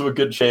there's also a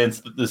good chance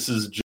that this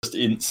is just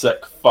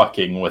insect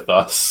fucking with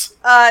us.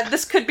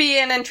 This could be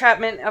an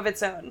entrapment of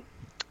its own.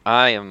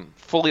 I am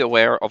fully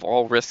aware of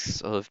all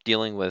risks of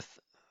dealing with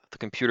the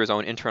computer's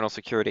own internal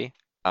security.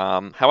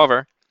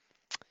 However,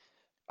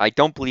 I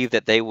don't believe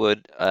that they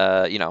would,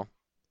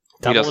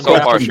 lead us so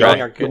far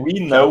astray. Do we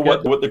know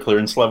what the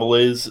clearance level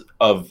is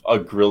of a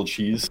grilled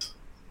cheese?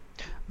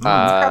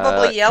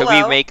 Probably yellow.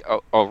 Could we make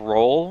a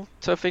roll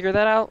to figure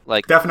that out?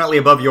 Like, Definitely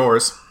above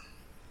yours.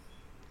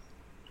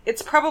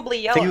 It's probably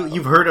yellow. So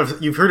you've heard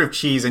of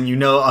cheese and you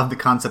know of the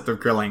concept of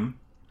grilling.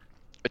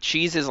 a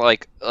cheese is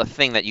like a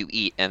thing that you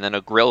eat, and then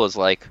a grill is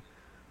like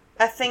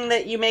a thing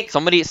that you make.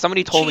 Somebody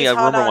told me a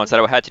rumor once that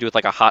it had to do with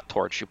like a hot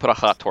torch. You put a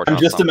hot torch. I'm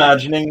just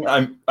imagining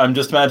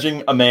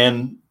a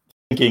man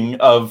thinking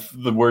of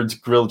the words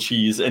grilled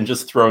cheese and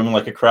just throwing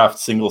like a Kraft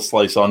single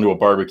slice onto a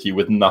barbecue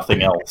with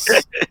nothing else.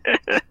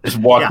 Just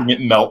watching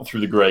it melt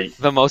through the grate.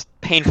 The most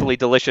painfully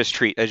delicious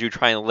treat as you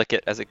try and lick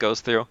it as it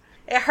goes through.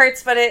 It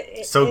hurts, but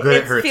it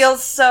hurts.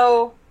 Feels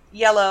so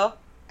yellow.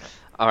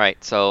 All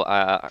right,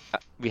 so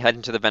we head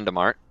into the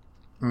Vend-O-Mart.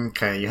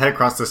 Okay, you head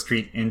across the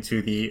street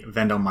into the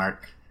Vend-O-Mart.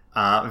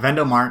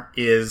 Vend-O-Mart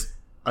is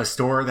a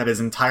store that is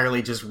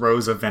entirely just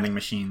rows of vending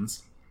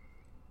machines.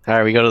 All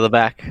right, we go to the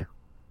back.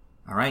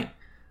 All right.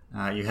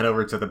 You head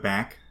over to the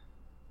back.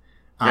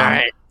 All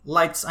right.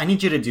 Lights, I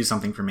need you to do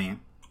something for me.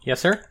 Yes,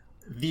 sir?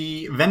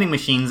 The vending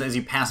machines, as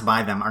you pass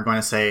by them, are going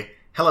to say,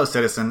 "Hello,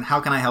 citizen.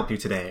 How can I help you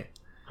today?"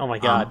 Oh my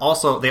god.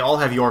 Also, they all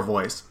have your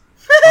voice.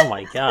 Oh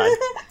my god.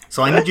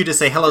 So I need you to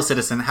say, "Hello,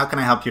 citizen. How can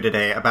I help you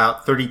today?"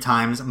 about 30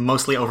 times,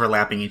 mostly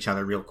overlapping each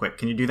other real quick.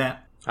 Can you do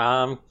that?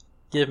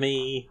 Give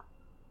me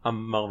a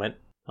moment.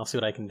 I'll see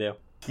what I can do.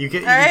 You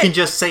can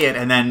just say it,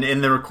 and then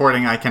in the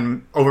recording I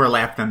can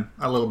overlap them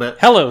a little bit.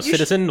 Hello,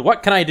 citizen.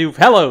 What can I do?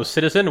 Hello,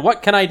 citizen.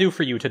 What can I do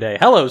for you today?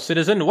 Hello,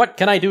 citizen. What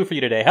can I do for you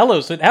today? Hello,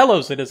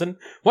 citizen.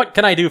 What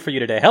can I do for you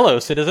today? Hello,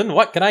 citizen.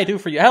 What can I do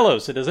for you? Hello,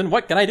 citizen.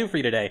 What can I do for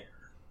you today?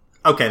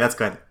 Okay, that's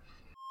good.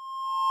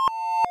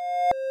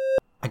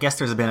 I guess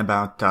there's been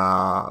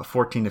about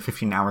 14 to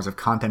 15 hours of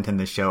content in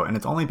this show, and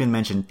it's only been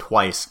mentioned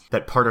twice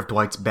that part of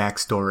Dwight's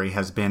backstory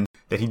has been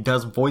that he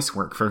does voice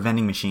work for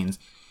vending machines.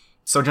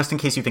 So just in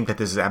case you think that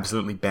this is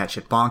absolutely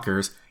batshit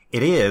bonkers,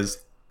 it is,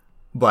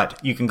 but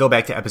you can go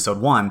back to episode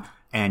 1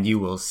 and you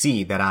will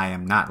see that I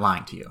am not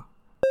lying to you.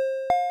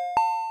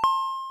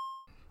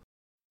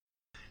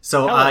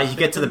 So you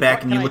get to the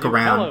back and you look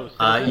around.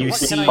 You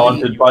see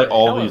haunted by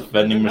all these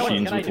vending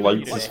machines with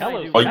lights.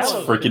 Lights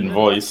freaking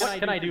voice. What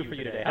can I do for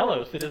you today?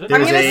 Hello, citizen.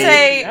 I'm gonna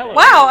say,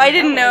 wow, I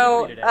didn't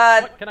know.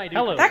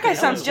 That guy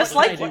sounds just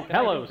like you.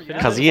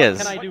 Because he is.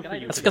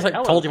 That's because I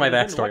told you my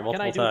backstory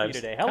multiple times.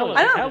 I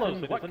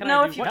don't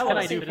know if you told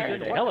us in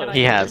character.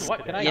 He has.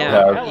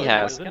 Yeah, he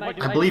has.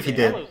 I believe he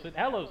did.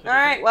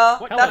 Alright,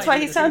 well, that's why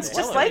he sounds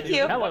just like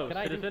you.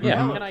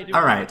 Yeah.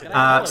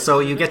 Alright, so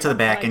you get to the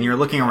back and you're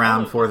looking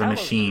around for the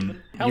machine.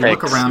 You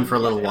look around for a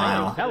little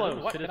while.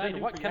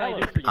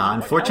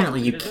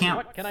 Unfortunately, you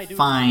can't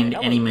find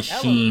any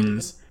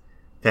machines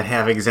that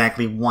have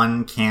exactly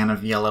one can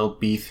of yellow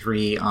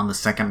B3 on the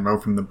second row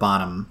from the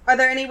bottom. Are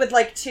there any with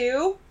like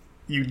 2?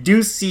 You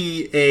do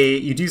see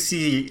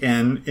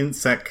an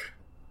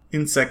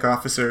insect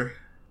officer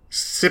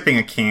sipping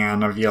a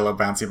can of yellow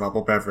bouncy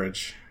bubble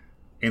beverage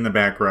in the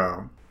back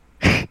row.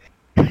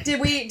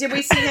 Did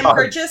we see him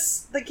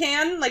purchase the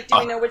can? Like, do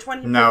we know which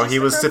one he No, purchased he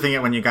was it from? sipping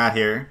it when you got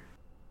here.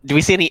 Do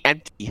we see any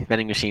empty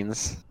vending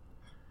machines?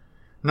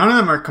 None of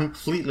them are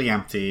completely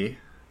empty.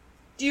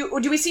 Do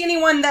we see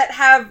anyone that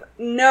have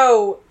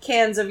no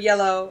cans of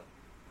yellow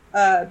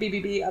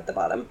BBB at the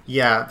bottom?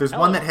 Yeah, there's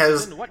one that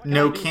has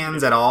no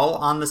cans at all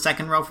on the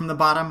second row from the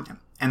bottom,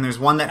 and there's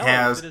one that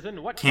has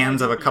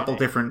cans of a couple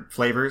different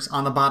flavors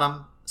on the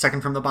bottom, second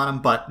from the bottom,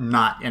 but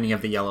not any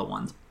of the yellow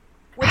ones.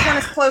 Which one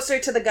is closer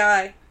to the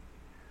guy?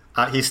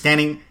 He's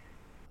standing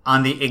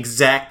on the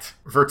exact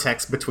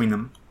vertex between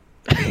them.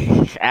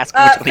 Ask which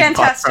one he bought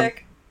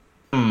fantastic.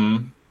 Hmm.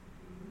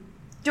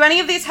 Do any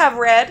of these have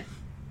red?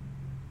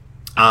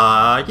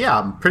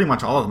 Yeah, pretty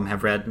much all of them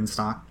have red in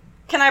stock.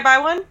 Can I buy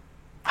one?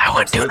 I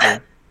want to do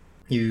that.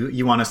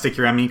 You want to stick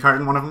your ME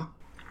card in one of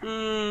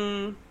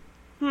them?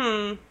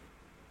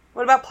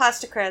 What about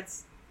plastic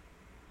reds?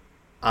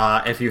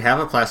 If you have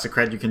a plastic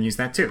cred, you can use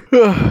that too.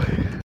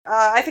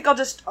 I think I'll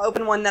just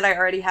open one that I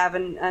already have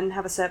and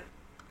have a sip.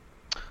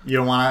 You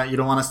don't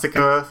want to stick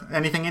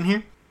anything in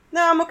here?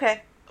 No, I'm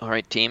okay. All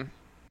right, team.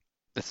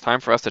 It's time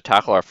for us to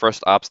tackle our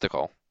first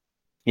obstacle.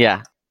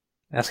 Yeah.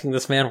 Asking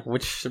this man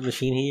which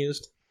machine he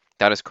used?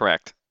 That is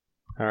correct.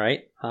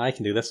 Alright, I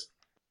can do this.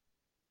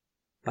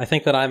 I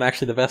think that I'm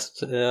actually the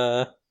best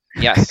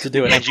Yes. to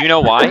do it. And you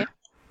know why?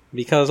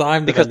 Because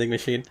I'm the vending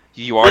machine.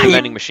 You are the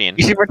vending machine.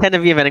 You should pretend to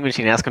be a vending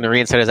machine and ask him to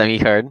reinsert his ME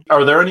card.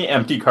 Are there any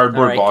empty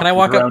cardboard Alright, boxes can I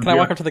walk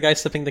around up to the guy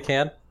sipping the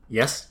can?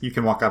 Yes, you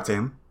can walk up to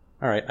him.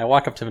 Alright, I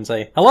walk up to him and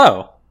say,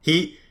 "Hello!"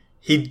 He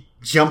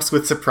jumps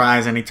with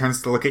surprise and he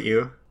turns to look at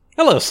you.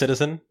 "Hello,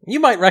 citizen. You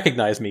might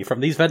recognize me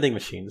from these vending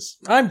machines.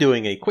 I'm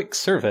doing a quick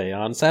survey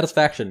on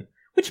satisfaction.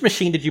 Which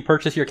machine did you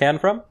purchase your can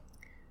from?"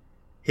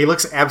 He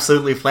looks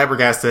absolutely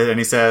flabbergasted and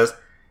he says,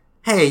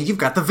 "Hey, you've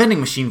got the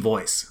vending machine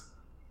voice."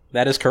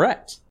 That is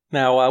correct.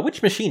 Now,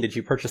 which machine did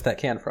you purchase that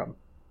can from?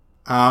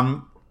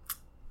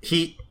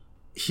 He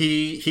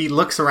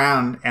looks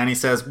around and he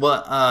says,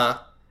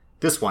 "Well,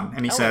 this one."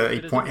 And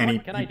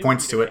he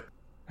points to it.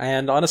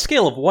 And on a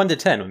scale of 1 to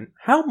 10,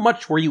 how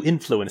much were you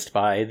influenced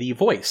by the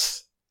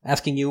voice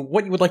asking you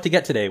what you would like to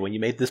get today when you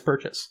made this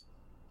purchase?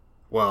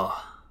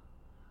 Well,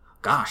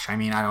 gosh, I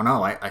mean, I don't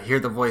know. I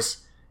hear the voice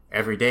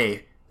every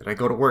day that I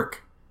go to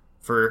work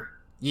for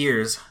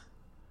years.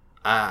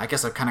 I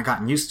guess I've kind of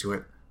gotten used to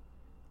it.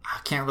 I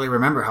can't really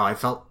remember how I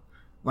felt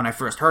when I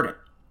first heard it.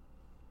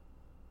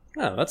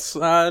 Oh, that's,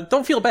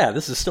 don't feel bad.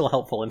 This is still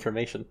helpful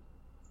information.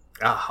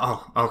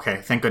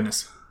 Okay. Thank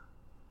goodness.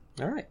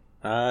 Alright.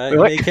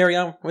 You may carry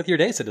on with your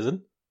day,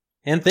 citizen.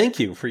 And thank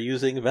you for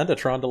using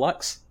Vendatron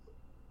Deluxe.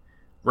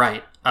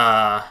 Right.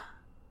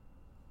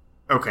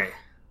 Okay.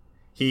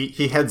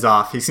 He heads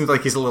off. He seems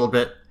like he's a little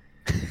bit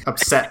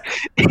upset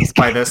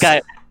by this.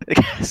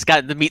 He's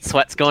got the meat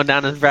sweats going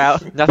down his brow.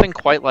 Nothing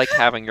quite like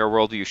having your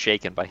worldview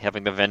shaken by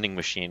having the vending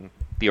machine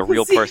be a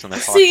real person that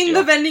talks to Seeing you.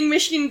 the vending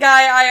machine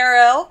guy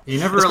IRL. You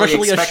never Especially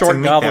really a expect short to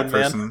meet goblin,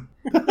 that man.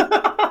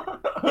 person.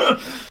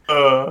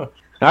 All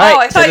right,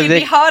 I thought you'd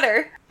be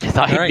hotter. I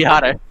thought he'd All be right.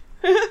 hotter.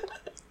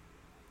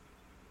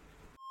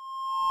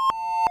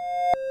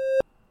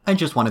 I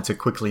just wanted to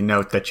quickly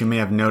note that you may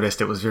have noticed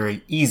it was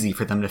very easy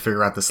for them to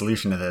figure out the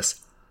solution to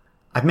this.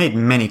 I've made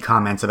many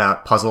comments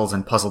about puzzles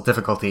and puzzle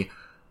difficulty,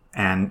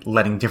 and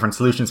letting different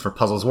solutions for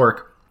puzzles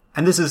work,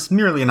 and this is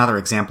merely another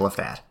example of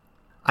that.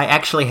 I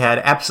actually had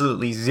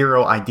absolutely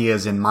zero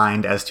ideas in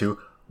mind as to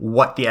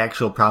what the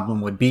actual problem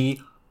would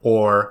be,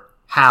 or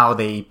how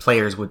the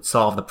players would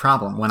solve the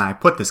problem when I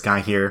put this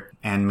guy here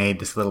and made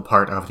this little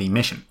part of the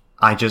mission.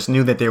 I just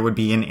knew that there would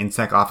be an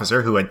INSEC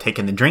officer who had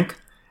taken the drink,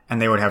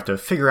 and they would have to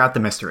figure out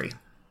the mystery.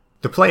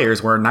 The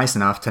players were nice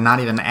enough to not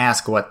even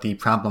ask what the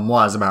problem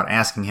was about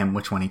asking him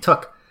which one he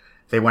took.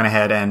 They went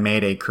ahead and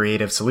made a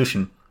creative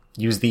solution,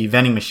 used the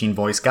vending machine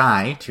voice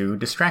guy to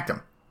distract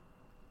him.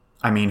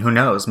 I mean, who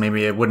knows,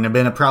 maybe it wouldn't have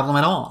been a problem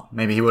at all.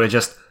 Maybe he would have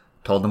just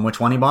told them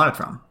which one he bought it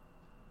from.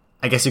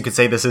 I guess you could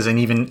say this is an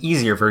even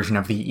easier version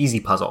of the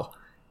easy puzzle.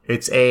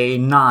 It's a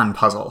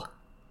non-puzzle.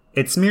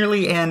 It's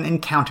merely an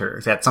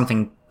encounter that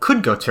something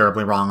could go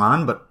terribly wrong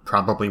on, but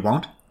probably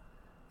won't.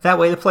 That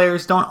way the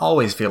players don't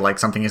always feel like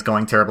something is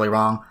going terribly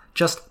wrong,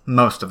 just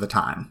most of the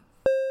time.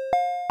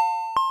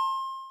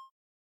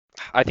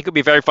 I think it would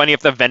be very funny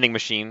if the vending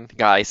machine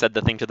guy said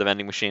the thing to the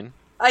vending machine.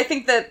 I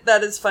think that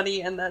is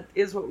funny, and that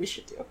is what we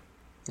should do.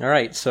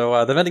 Alright,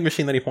 so the vending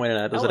machine that he pointed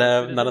at, does it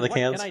have none of the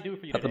cans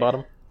at the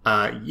bottom?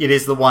 It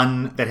is the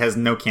one that has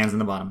no cans in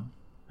the bottom.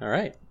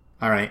 Alright.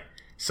 Alright,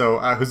 so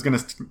who's gonna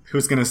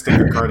stick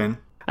your card in?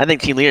 I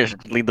think team leaders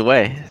should lead the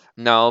way.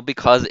 No,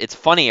 because it's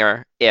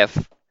funnier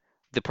if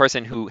the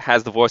person who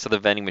has the voice of the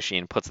vending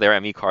machine puts their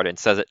ME card and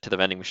says it to the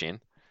vending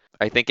machine.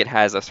 I think it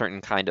has a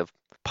certain kind of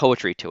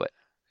poetry to it.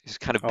 It's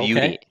kind of beauty.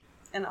 Okay.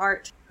 And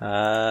art.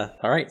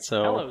 Alright,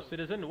 so... Hello,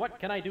 citizen. What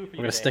can I do for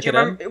you? We're gonna today? stick it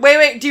in.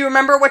 Wait, do you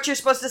remember what you're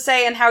supposed to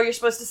say and how you're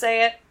supposed to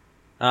say it?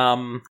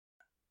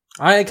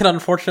 I can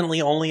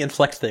unfortunately only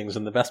inflect things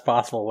in the best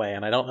possible way,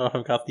 and I don't know if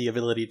I've got the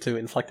ability to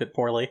inflect it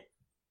poorly.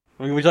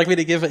 I mean, would you like me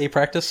to give a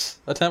practice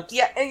attempt?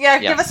 Yeah,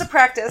 Yes. Give us a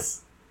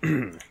practice.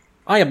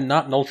 I am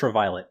not an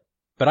ultraviolet,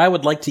 but I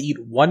would like to eat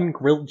one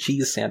grilled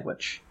cheese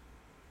sandwich.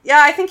 Yeah,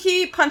 I think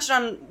he punched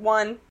on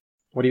one.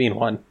 What do you mean,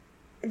 one?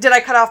 Did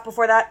I cut off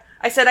before that?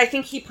 I said I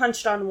think he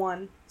punched on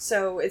one,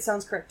 so it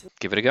sounds correct to me.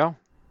 Give it a go.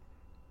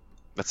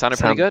 That sounded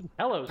pretty good.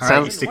 Hello, Alright,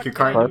 citizen. you stick What your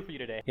can I card. do for you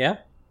today? Yeah?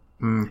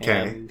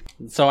 Okay.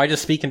 And so I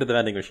just speak into the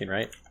vending machine,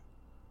 right?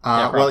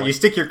 Well, probably. you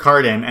stick your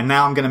card in, and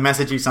now I'm gonna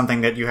message you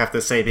something that you have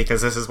to say,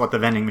 because this is what the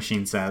vending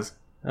machine says.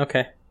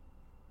 Okay.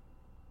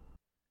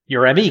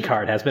 Your ME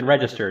card has been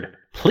registered.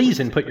 Please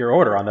input your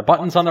order on the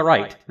buttons on the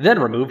right, then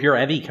remove your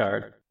ME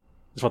card.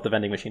 Is what the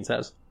vending machine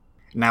says.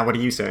 Now what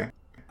do you say?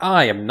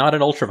 I am not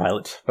an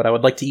ultraviolet, but I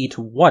would like to eat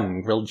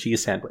one grilled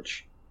cheese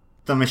sandwich.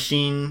 The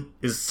machine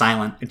is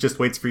silent. It just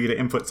waits for you to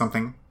input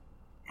something.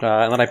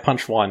 And then I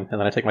punch one, and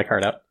then I take my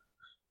card out.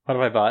 What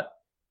have I bought?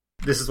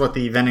 This is what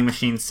the vending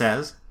machine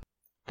says.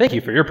 Thank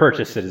you for your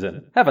purchase,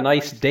 citizen. Have a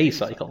nice day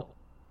cycle.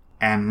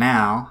 And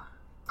now,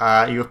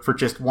 you have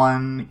purchased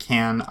one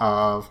can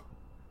of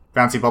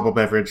Bouncy Bubble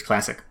Beverage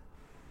Classic.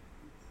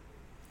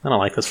 I don't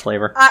like this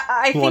flavor.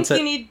 I Who think wants you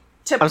it? need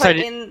to I'm put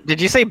sorry, in... did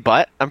you say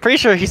but? I'm pretty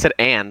sure he said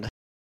and.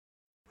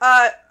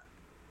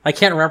 I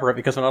can't remember it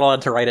because I'm not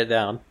allowed to write it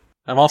down.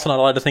 I'm also not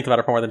allowed to think about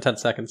it for more than 10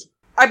 seconds.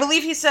 I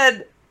believe he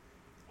said,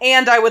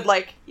 and I would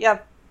like. Yeah.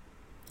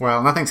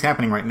 Well, nothing's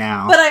happening right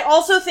now. But I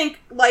also think,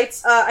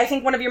 Lights, I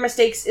think one of your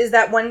mistakes is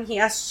that when he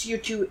asks you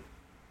to...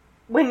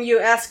 When you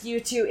ask you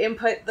to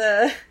input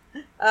the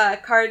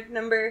card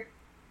number,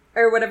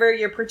 or whatever,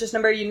 your purchase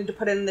number, you need to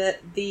put in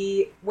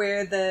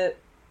where the...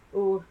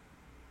 Ooh.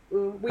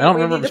 I don't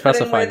remember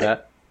specifying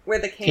that. Where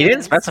the can He didn't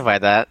is. specify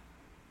that.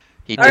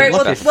 He All right, did.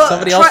 well, Look, if well,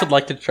 somebody try- else would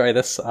like to try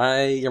this,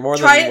 you're more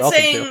Try than it welcome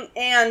saying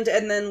and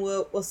then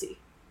we'll see.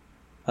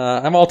 to.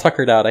 I'm all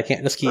tuckered out. I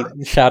can't just keep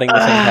shouting the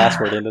same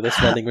password into this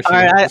vending machine.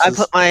 Alright, I This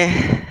put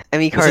my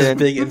ME this card is a in.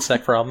 big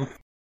insect problem.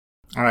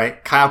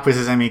 Alright, Kyle puts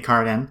his ME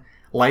card in.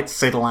 Lights,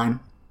 say the line.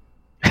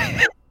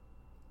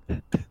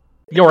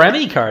 Your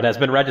ME card has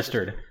been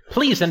registered.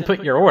 Please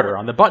input your order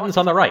on the buttons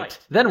on the right,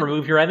 then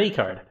remove your ME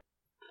card.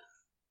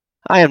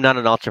 I am not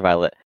an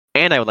ultraviolet,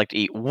 and I would like to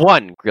eat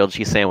one grilled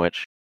cheese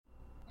sandwich.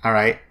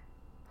 Alright.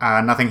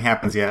 Nothing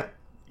happens yet.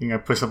 You gonna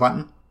push the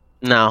button?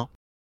 No.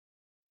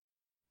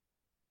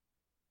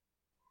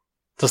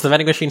 Does the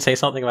vending machine say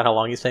something about how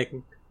long he's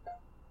taking?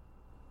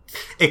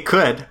 It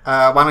could.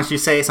 Why don't you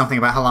say something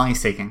about how long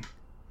he's taking?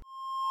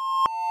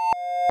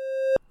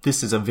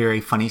 This is a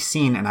very funny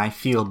scene, and I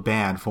feel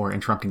bad for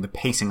interrupting the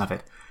pacing of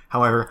it.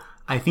 However,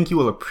 I think you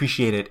will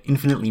appreciate it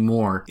infinitely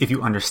more if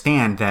you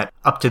understand that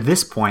up to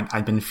this point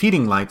I've been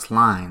feeding Lights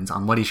lines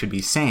on what he should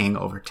be saying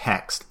over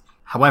text.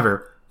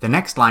 However, the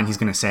next line he's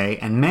going to say,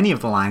 and many of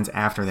the lines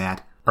after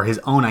that, are his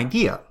own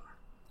idea.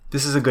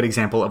 This is a good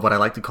example of what I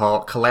like to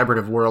call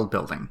collaborative world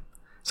building.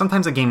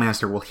 Sometimes a game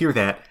master will hear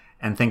that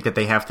and think that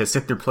they have to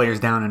sit their players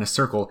down in a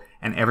circle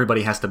and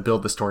everybody has to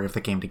build the story of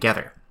the game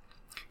together.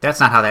 That's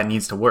not how that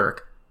needs to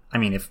work. I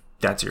mean, if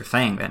that's your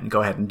thing, then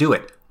go ahead and do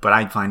it, but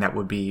I'd find that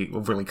would be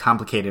really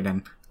complicated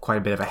and quite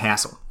a bit of a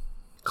hassle.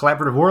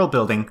 Collaborative world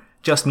building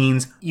just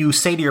means you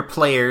say to your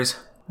players,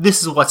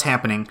 this is what's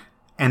happening,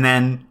 and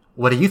then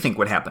What do you think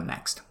would happen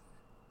next?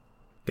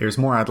 There's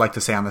more I'd like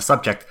to say on the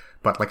subject,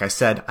 but like I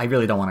said, I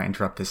really don't want to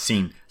interrupt this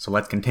scene, so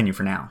let's continue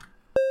for now.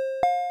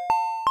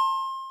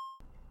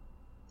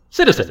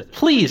 Citizen,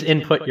 please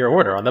input your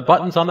order on the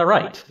buttons on the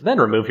right, then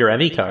remove your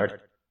ME card.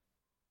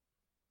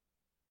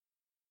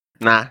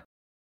 Nah.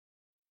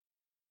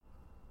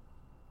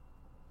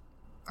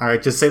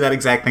 Alright, just say that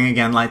exact thing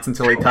again, Lights,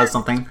 until he does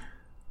something.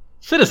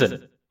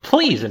 Citizen,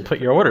 please input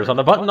your orders on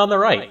the button on the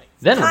right,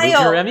 then remove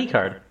Kyle. your ME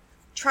card.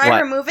 Try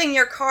removing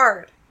your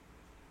card.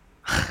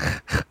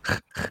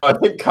 I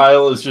think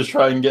Kyle is just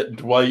trying to get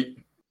Dwight.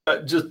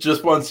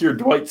 Just wants your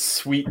Dwight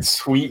sweet,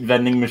 sweet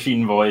vending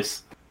machine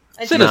voice.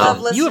 I do love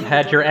Citizen, listening you have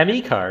had to your them.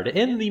 ME card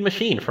in the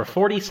machine for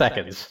 40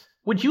 seconds.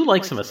 Would you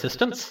like some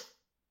assistance?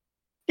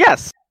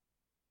 Yes.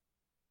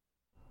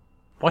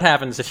 What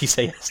happens if you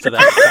say yes to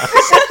that?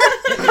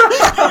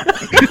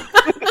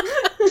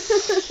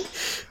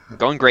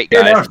 Going great,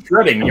 You're guys. not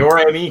shredding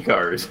your ME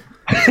card.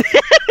 I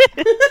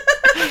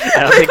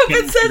don't think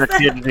It says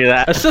he didn't do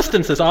that.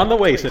 Assistance is on the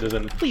way,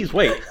 citizen. Please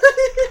wait.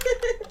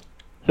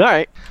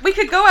 Alright. We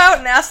could go out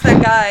and ask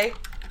that guy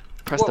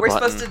Press what the we're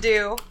button. supposed to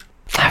do.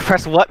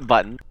 Press what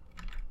button?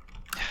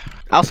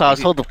 Also, I was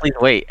told to please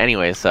wait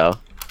anyway, so.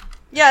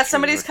 Yeah,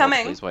 somebody's Please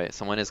coming. wait.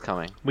 Someone is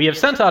coming. We have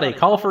sent out a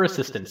call for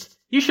assistance.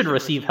 You should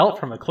receive help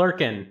from a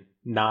clerk in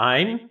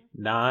 9.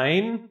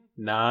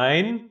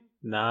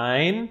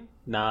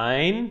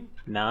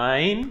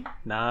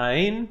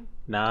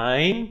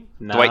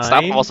 Dwight,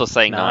 stop also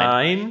saying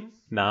 9.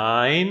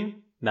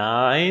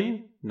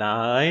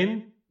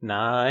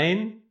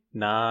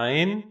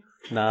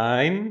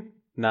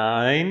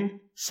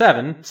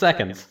 7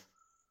 seconds.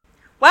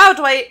 Wow,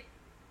 Dwight.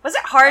 Was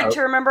it hard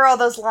to remember all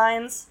those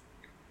lines?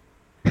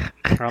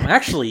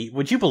 Actually,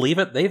 would you believe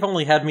it? They've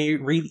only had me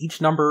read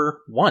each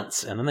number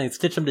once, and then they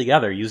stitch them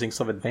together using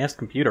some advanced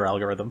computer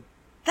algorithm.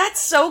 That's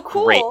so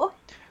cool. Great.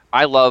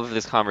 I love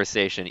this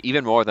conversation,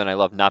 even more than I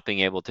love not being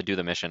able to do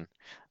the mission.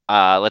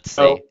 Let's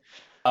see.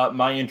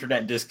 My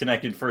internet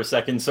disconnected for a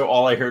second, so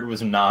all I heard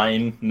was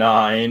 9.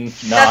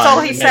 That's all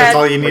he said. That's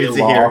all you needed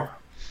to hear.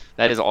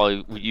 That is all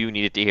you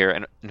needed to hear,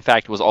 and in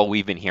fact, was all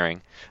we've been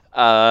hearing.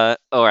 All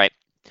right.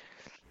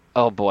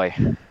 Oh boy.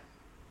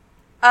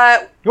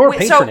 Your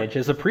patronage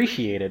is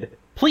appreciated.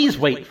 Please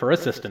wait for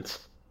assistance.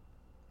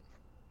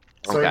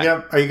 So Okay.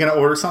 are you going to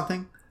order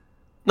something?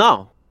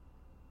 No.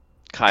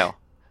 Kyle,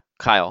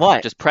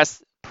 What? just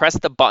press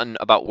the button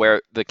about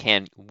where the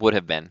can would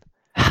have been.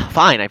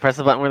 Fine, I pressed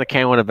the button where the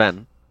can would have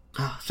been.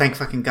 Oh, thank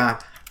fucking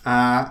God.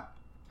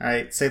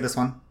 Alright, say this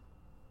one.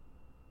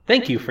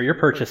 Thank you for your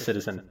purchase,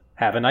 citizen.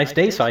 Have a nice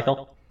day,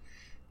 Cycle.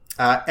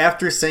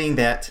 After saying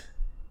that,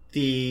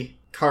 the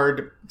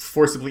card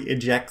forcibly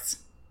ejects.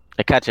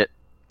 I catch it.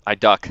 I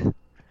duck.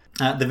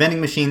 The vending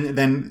machine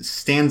then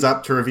stands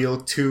up to reveal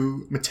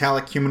 2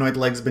 metallic humanoid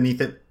legs beneath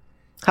it.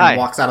 Hi. And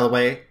walks out of the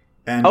way.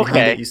 And behind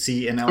Okay. it you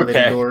see an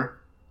elevator door.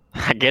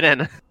 Get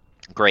in.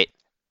 Great.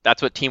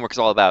 That's what teamwork is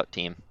all about,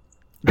 team.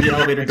 The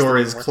elevator door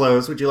is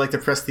closed. Would you like to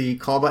press the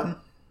call button?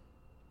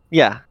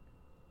 Yeah.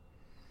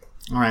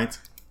 Alright.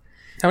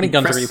 How many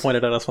guns Press- are you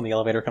pointed at us when the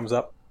elevator comes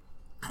up?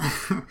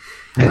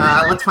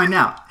 Let's find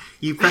out.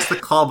 You press the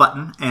call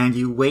button and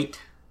you wait.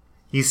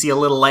 You see a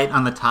little light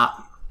on the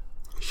top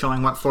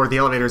showing what floor the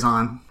elevator's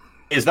on.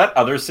 Is that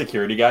other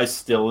security guy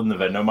still in the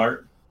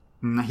Vend-O-Mart?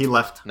 He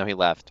left. No, he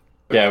left.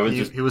 Yeah, it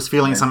was He was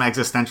feeling some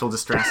existential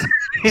distress.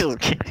 He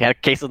had a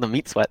case of the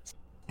meat sweats.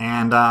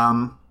 And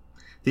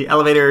the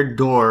elevator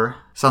door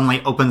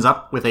suddenly opens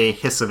up with a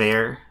hiss of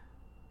air.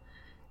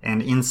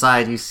 And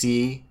inside you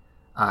see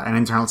an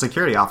internal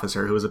security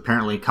officer who is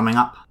apparently coming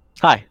up.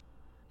 Hi.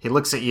 He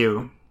looks at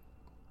you.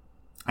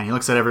 And he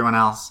looks at everyone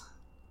else.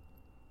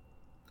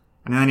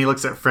 And then he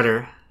looks at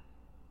Fritter.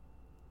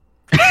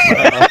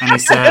 And he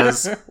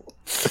says,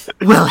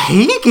 "Well,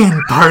 hey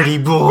again, party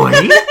boy."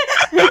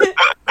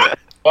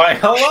 Why,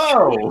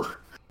 hello!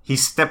 He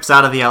steps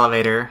out of the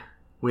elevator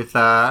with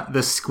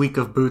the squeak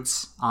of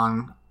boots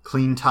on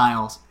clean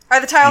tiles. Are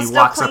the And tiles he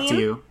still walks clean? up to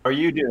you. How are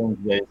you doing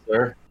today,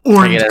 sir?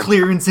 Orange get it.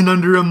 clearance in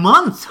under a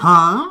month,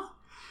 huh?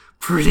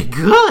 Pretty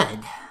good.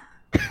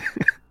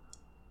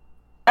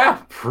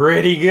 Yeah,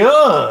 pretty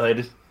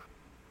good.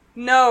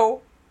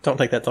 No. Don't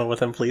take that tone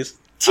with him, please.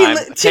 Team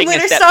taking a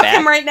leader, step stop back.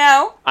 him right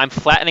now. I'm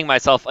flattening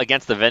myself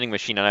against the vending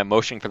machine, and I'm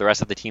motioning for the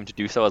rest of the team to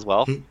do so as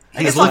well. He's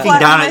guess I'll looking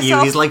flatten down at you.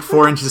 myself. He's like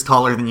 4 inches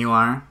taller than you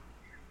are.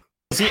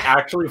 Is he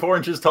actually 4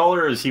 inches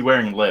taller, or is he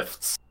wearing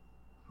lifts?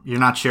 You're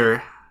not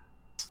sure.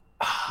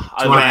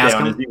 I you look wanna ask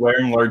down. him? Is he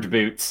wearing large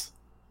boots?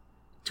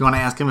 Do you want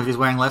to ask him if he's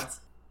wearing lifts?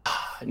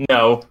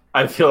 No,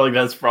 I feel like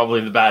that's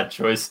probably the bad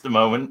choice at the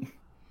moment.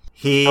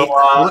 He. So,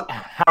 look-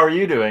 how are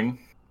you doing?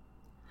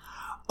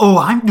 Oh,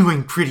 I'm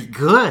doing pretty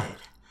good.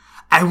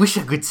 I wish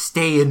I could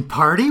stay and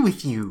party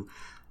with you,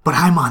 but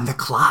I'm on the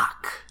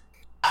clock.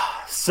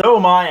 So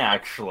am I,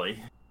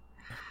 actually.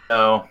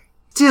 So,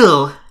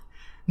 Still,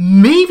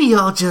 maybe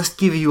I'll just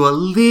give you a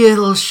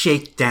little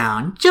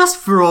shakedown, just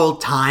for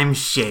old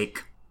time's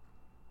sake.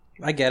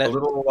 I get a it.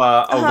 little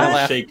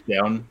laugh.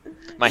 shakedown.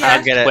 My Yeah.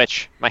 hands Get it.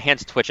 twitch. My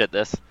hands twitch at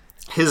this.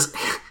 His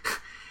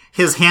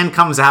his hand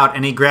comes out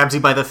and he grabs you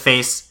by the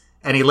face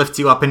and he lifts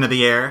you up into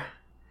the air.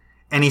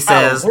 And he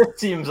says, this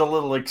seems a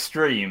little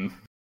extreme.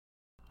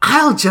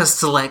 I'll just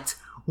select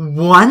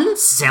one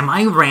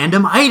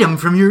semi-random item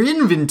from your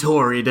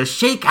inventory to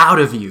shake out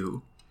of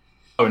you.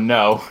 Oh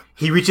no.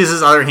 He reaches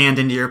his other hand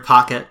into your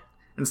pocket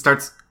and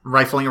starts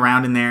rifling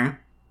around in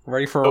there.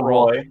 Ready for a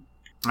roll. Boy.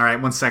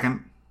 Alright, 1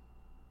 second.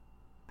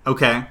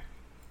 Okay.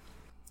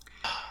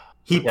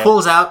 He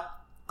pulls out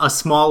a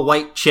small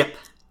white chip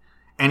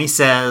and he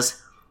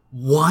says,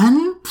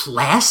 1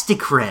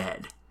 plastic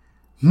red.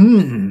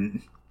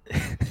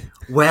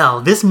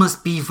 Well, this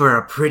must be for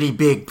a pretty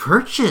big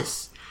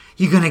purchase.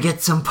 You gonna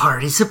get some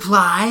party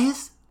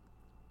supplies?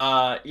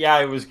 Yeah,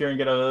 I was gonna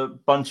get a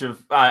bunch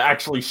of...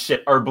 actually,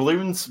 shit. Are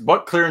balloons...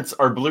 What clearance...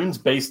 Are balloons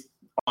based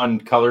on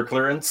color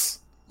clearance?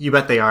 You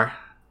bet they are.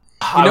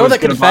 You know that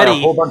confetti buy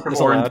a whole bunch of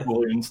is orange allowed.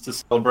 balloons to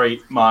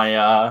celebrate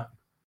my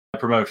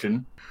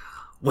promotion.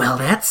 Well,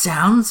 that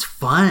sounds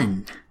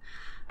fun.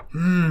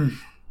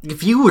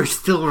 If you were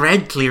still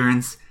red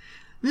clearance,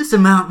 this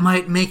amount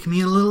might make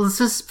me a little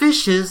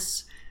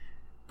suspicious.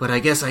 But I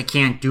guess I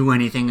can't do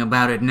anything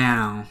about it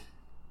now.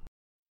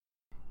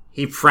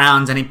 He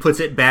frowns and he puts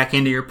it back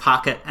into your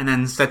pocket and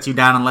then sets you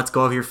down and lets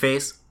go of your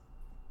face.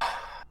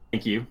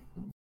 Thank you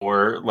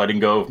for letting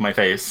go of my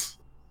face.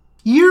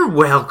 You're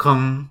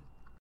welcome.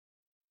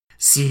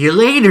 See you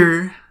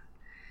later.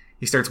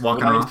 He starts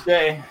walking Have a nice off.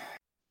 day.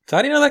 So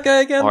how do you know that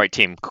guy again? All right,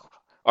 team,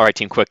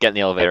 quick, get in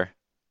the elevator.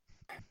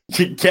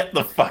 Get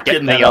the fuck Get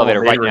in in the that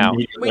elevator right now.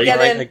 immediately. We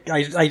get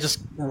in. I just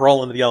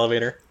roll into the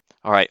elevator.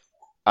 All right,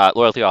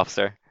 loyalty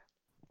officer.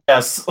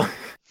 Yes.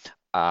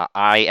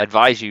 I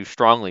advise you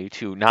strongly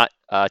to not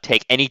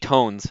take any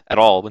tones at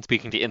all when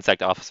speaking to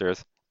insect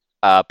officers.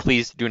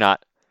 Please do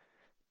not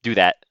do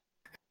that.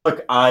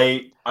 Look,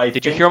 I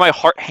Did you hear my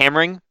heart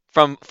hammering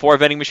from 4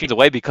 vending machines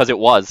away? Because it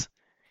was.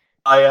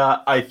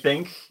 I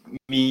think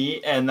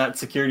me and that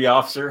security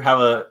officer have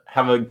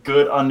a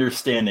good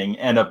understanding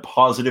and a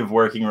positive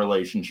working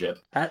relationship.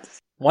 That's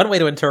one way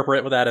to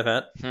interpret with that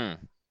event.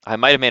 I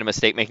might have made a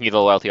mistake making you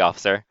the loyalty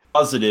officer.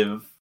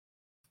 Positive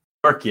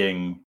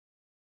working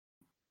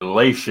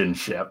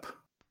relationship.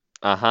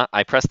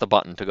 I pressed the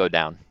button to go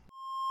down.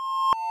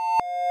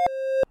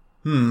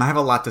 I have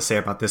a lot to say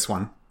about this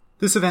one.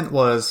 This event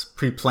was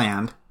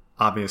pre-planned,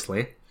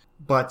 obviously,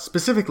 but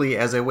specifically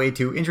as a way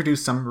to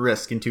introduce some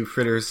risk into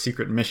Fritter's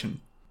secret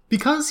mission.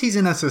 Because he's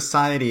in a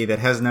society that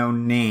has no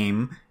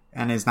name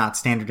and is not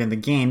standard in the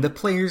game, the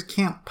players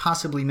can't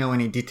possibly know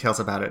any details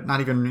about it, not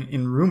even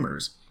in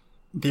rumors.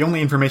 The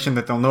only information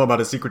that they'll know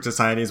about a secret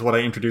society is what I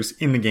introduce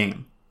in the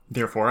game.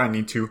 Therefore, I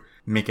need to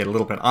make it a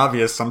little bit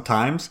obvious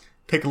sometimes,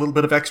 take a little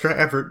bit of extra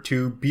effort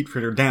to beat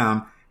Fritter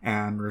down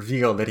and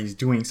reveal that he's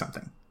doing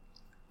something.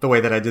 The way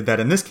that I did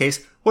that in this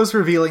case was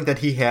revealing that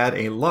he had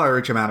a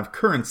large amount of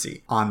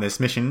currency on this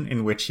mission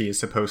in which he is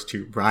supposed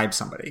to bribe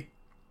somebody.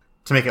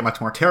 To make it much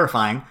more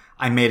terrifying,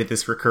 I made it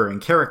this recurring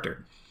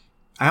character.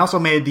 I also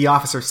made the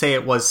officer say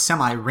it was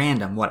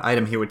semi-random what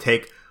item he would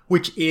take,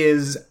 which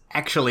is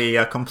actually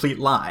a complete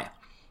lie.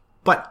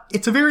 But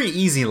it's a very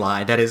easy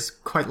lie that is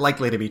quite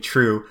likely to be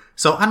true,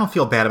 so I don't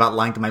feel bad about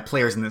lying to my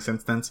players in this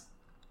instance.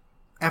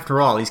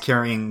 After all, he's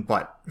carrying,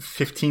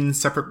 15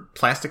 separate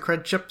plastic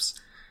red chips?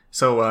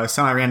 So a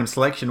semi-random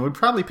selection would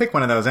probably pick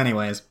one of those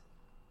anyways.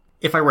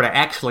 If I were to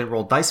actually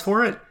roll dice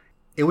for it,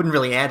 it wouldn't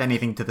really add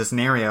anything to the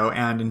scenario,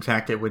 and in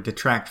fact it would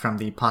detract from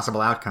the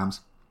possible outcomes.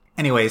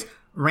 Anyways,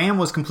 Ram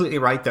was completely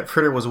right that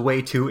Fritter was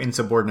way too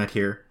insubordinate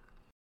here.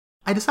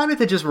 I decided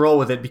to just roll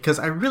with it because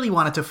I really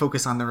wanted to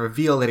focus on the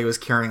reveal that he was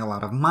carrying a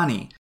lot of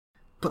money.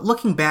 But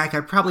looking back,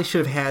 I probably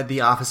should have had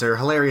the officer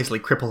hilariously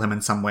cripple him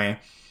in some way.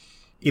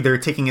 Either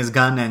taking his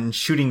gun and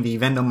shooting the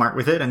Vend-O-Mart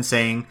with it and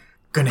saying,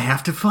 "Gonna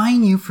have to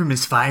fine you for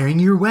misfiring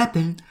your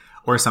weapon,"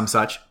 or some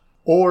such.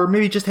 Or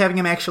maybe just having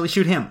him actually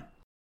shoot him.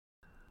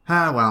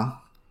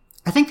 Well.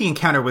 I think the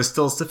encounter was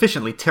still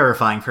sufficiently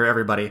terrifying for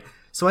everybody,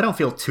 so I don't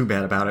feel too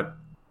bad about it.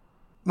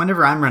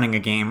 Whenever I'm running a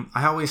game,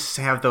 I always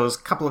have those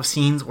couple of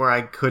scenes where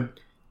I could,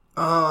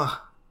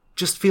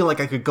 just feel like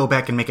I could go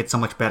back and make it so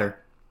much better.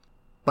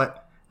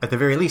 But at the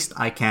very least,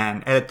 I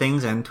can edit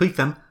things and tweak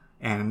them,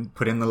 and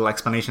put in little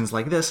explanations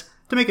like this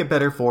to make it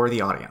better for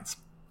the audience.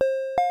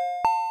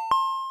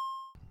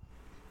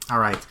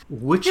 Alright,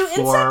 which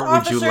floor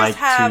would you like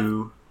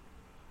to...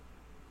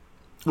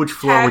 Which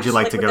floor would you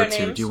like to go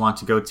to? Do you want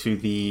to go to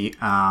the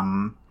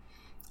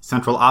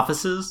central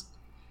offices?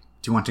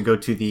 Do you want to go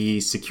to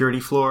the security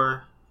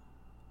floor?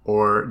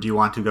 Or do you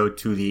want to go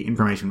to the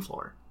information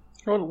floor?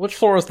 Which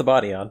floor was the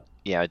body on?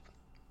 Yeah.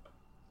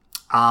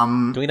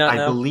 Do we not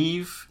know? I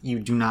believe you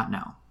do not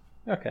know.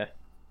 Okay.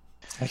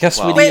 I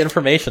guess we need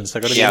information, so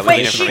go to the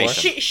information floor.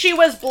 She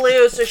was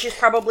blue, so she's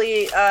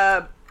probably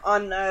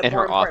on in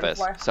her office.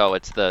 Floor. So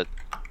it's the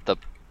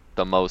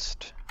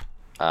most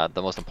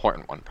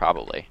important one,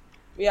 probably.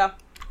 Yeah.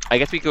 I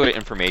guess we go to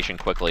information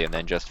quickly and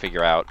then just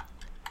figure out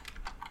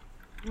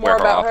More where her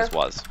about office her.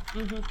 was.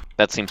 Mm-hmm.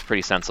 That seems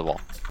pretty sensible.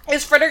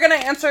 Is Fritter gonna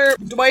answer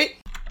Dwight?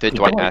 Did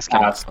Dwight ask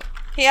him?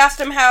 He asked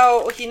him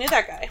how he knew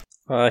that guy.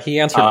 He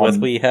answered with,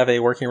 "We have a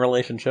working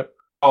relationship."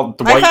 Oh,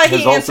 Dwight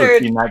has also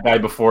seen that guy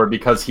before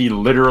because he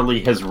literally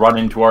has run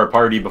into our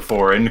party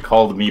before and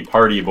called me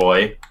party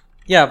boy.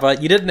 Yeah,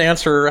 but you didn't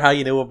answer how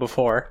you knew him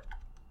before.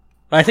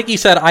 I think you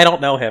said, "I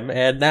don't know him,"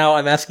 and now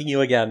I'm asking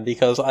you again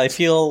because I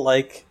feel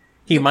like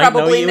he might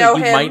know you,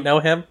 and you might know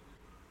him.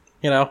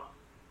 You know,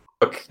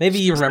 look, maybe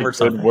you remembered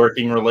something. Good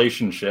working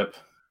relationship.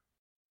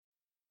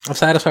 I'm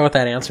satisfied with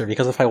that answer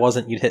because if I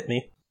wasn't, you'd hit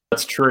me.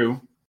 That's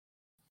true.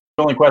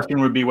 The only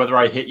question would be whether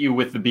I hit you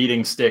with the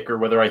beating stick or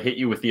whether I hit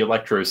you with the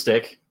electro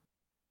stick.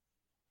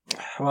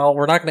 Well,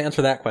 we're not going to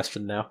answer that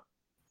question now.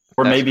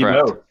 Or That's maybe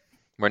correct. no.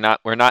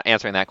 We're not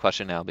answering that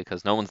question now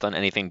because no one's done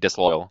anything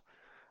disloyal.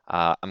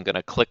 I'm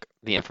gonna click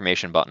the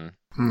information button.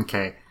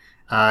 Okay.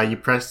 You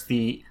press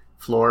the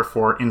floor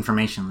for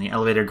information. The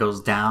elevator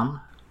goes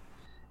down.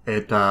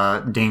 It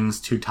dings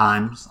 2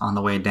 times on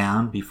the way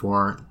down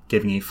before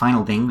giving a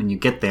final ding when you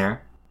get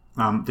there.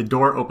 The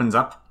door opens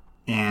up,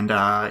 and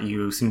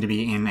you seem to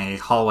be in a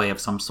hallway of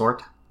some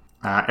sort.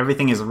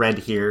 Everything is red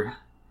here.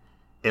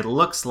 It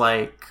looks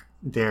like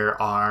there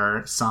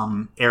are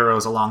some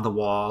arrows along the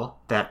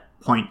wall that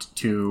point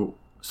to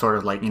sort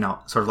of like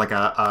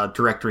a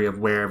directory of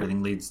where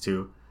everything leads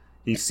to.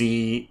 You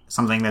see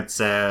something that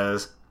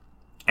says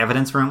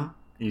evidence room,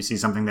 you see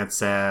something that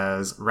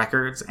says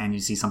records, and you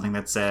see something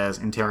that says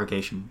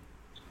interrogation.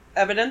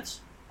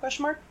 Evidence?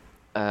 Question mark?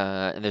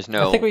 And there's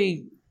no I think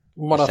we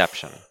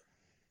reception.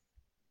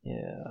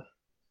 Yeah.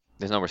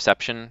 There's no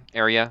reception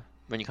area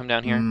when you come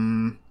down here?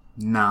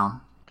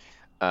 No.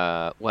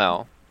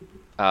 Well,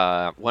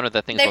 one of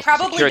the things they was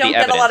probably secure don't the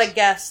get evidence. a lot of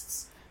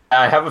guests.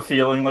 I have a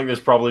feeling like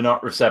there's probably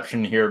not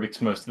reception here because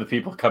most of the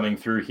people coming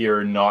through here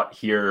are not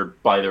here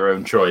by their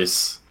own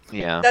choice.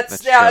 Yeah,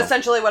 that's true.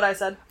 essentially what I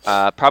said.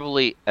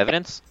 Probably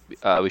evidence.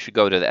 We should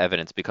go to the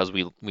evidence because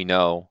we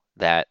know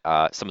that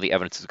some of the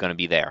evidence is going to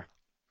be there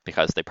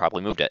because they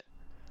probably moved it.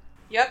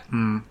 Yep.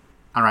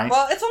 All right.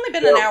 Well, it's only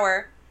been an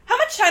hour. How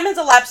much time has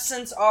elapsed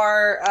since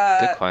our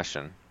Good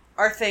question.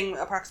 Our thing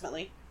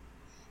approximately?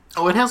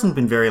 Oh, it hasn't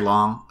been very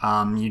long.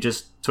 You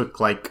just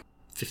took like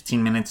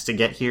 15 minutes to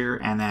get here,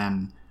 and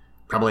then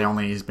probably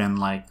only has been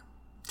like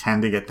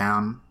 10 to get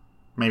down,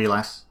 maybe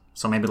less.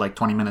 So maybe like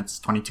 20 minutes,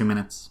 22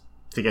 minutes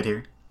to get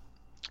here.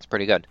 It's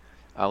pretty good.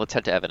 Let's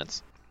head to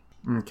evidence.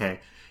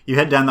 Okay. You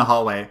head down the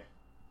hallway.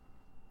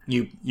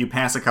 You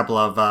pass a couple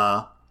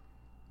of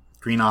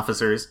green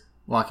officers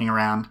walking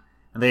around.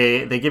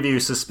 They give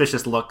you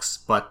suspicious looks,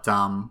 but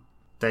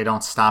they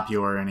don't stop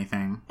you or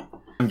anything.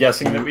 I'm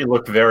guessing that we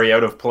look very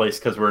out of place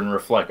because we're in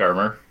reflect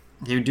armor.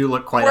 You do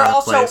look quite We're out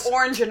of place. We're also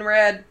orange and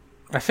red.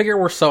 I figure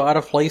we're so out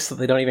of place that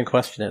they don't even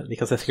question it,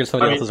 because I figure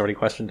somebody else has already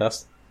questioned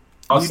us.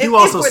 You do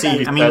also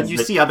see, you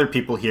see other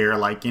people here,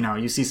 like,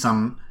 you see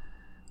some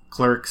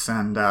clerks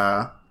and,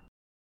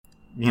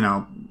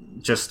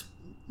 just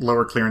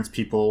lower clearance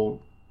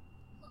people,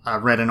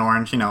 red and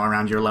orange,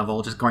 around your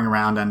level, just going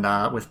around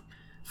and with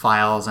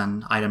files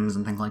and items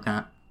and things like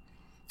that.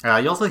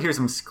 You also hear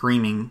some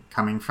screaming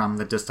coming from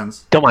the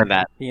distance. Don't mind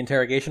that. The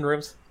interrogation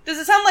rooms? Does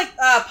it sound like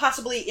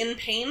possibly in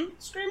pain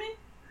screaming?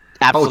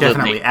 Absolutely. Oh,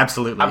 definitely.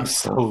 Absolutely.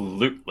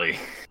 Absolutely.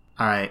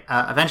 All right.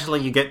 Eventually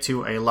you get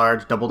to a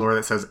large double door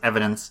that says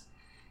evidence.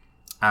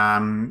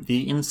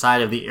 The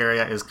inside of the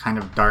area is kind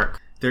of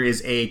dark. There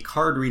is a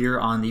card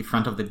reader on the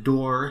front of the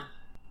door.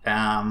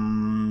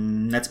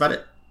 That's about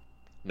it.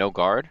 No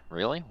guard?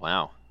 Really?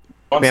 Wow.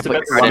 You have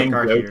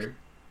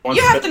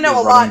to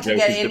know a lot to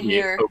get in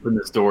here. Open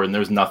this door and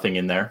there's nothing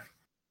in there.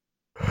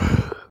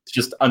 It's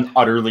just an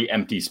utterly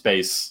empty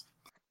space.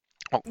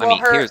 Well,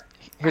 here's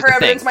her the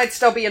evidence thing. might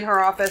still be in her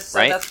office, so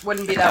right? that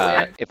wouldn't be that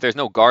weird. If there's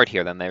no guard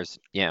here, then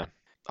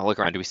I'll look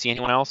around. Do we see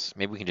anyone else?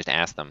 Maybe we can just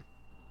ask them.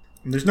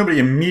 There's nobody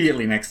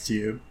immediately next to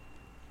you.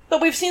 But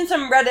we've seen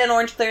some red and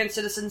orange clearance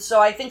citizens, so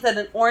I think that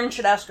an orange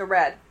should ask a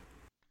red.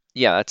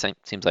 Yeah, that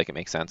seems like it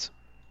makes sense.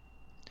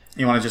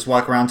 You want to just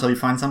walk around until you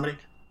find somebody?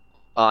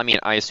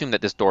 I assume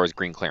that this door is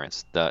green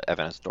clearance, the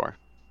evidence door.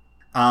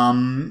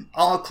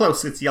 All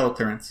close, it's yellow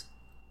clearance.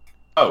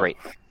 Oh. Great.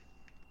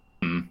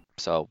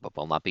 So, but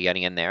we'll not be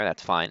getting in there,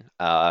 that's fine.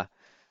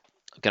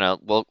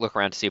 We'll look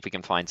around to see if we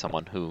can find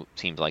someone who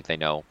seems like they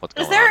know what's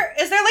going on.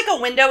 Is there like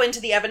a window into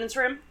the evidence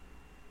room?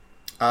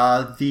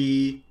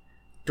 The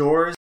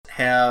doors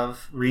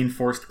have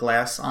reinforced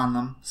glass on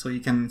them, so you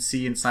can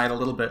see inside a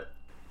little bit.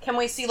 Can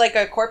we see like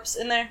a corpse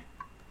in there?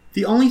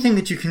 The only thing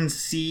that you can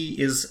see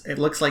is, it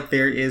looks like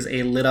there is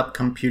a lit up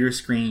computer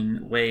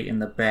screen way in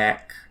the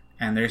back,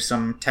 and there's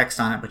some text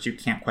on it, but you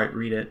can't quite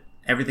read it.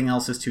 Everything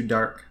else is too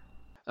dark.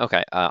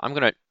 Okay, I'm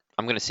gonna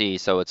see.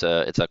 So it's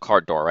a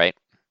card door, right?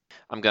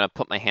 I'm gonna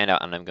put my hand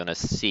out and I'm gonna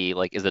see,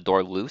 like, is the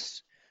door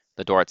loose?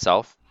 The door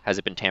itself, has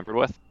it been tampered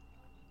with?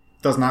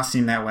 Does not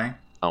seem that way.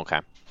 Okay.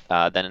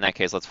 Then in that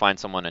case, let's find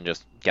someone and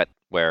just get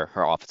where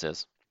her office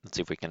is. Let's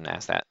see if we can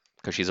ask that,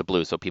 because she's a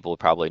blue, so people would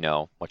probably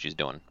know what she's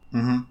doing.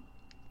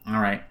 All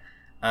right.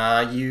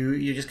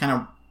 You just kind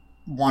of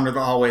wander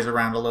the hallways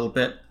around a little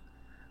bit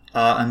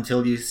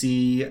until you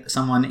see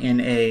someone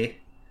in a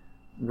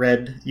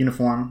red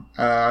uniform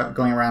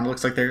going around. It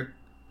looks like they're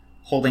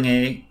holding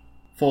a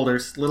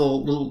folders,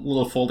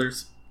 little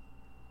folders,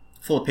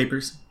 full of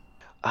papers.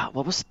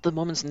 What was the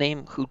woman's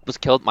name who was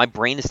killed? My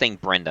brain is saying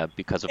Brenda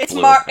because of It's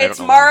blue.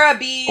 it's Mara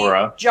B.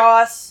 Cora.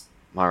 Joss.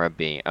 Mara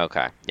B.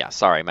 Okay. Yeah,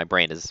 sorry. My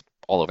brain is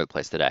all over the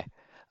place today.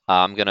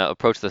 I'm going to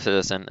approach the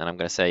citizen, and I'm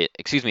going to say,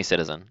 excuse me,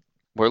 citizen.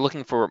 We're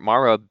looking for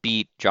Mara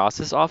B.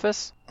 Joss's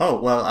office?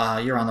 Oh,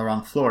 well, you're on the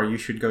wrong floor. You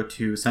should go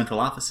to central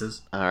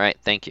offices. All right.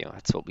 Thank you.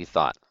 That's what we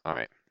thought. All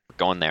right. We're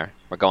going there.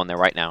 We're going there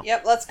right now.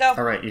 Yep, let's go.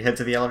 All right, you head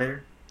to the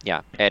elevator.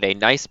 Yeah, at a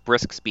nice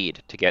brisk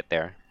speed to get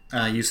there.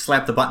 You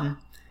slap the button.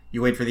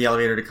 You wait for the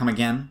elevator to come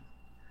again.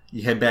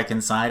 You head back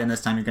inside, and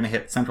this time you're going to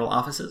hit central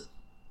offices.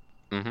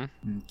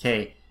 Mm-hmm.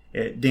 Okay.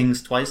 It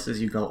dings twice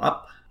as you go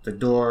up. The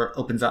door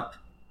opens up.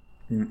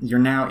 You're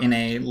now in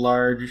a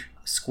large,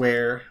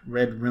 square,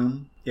 red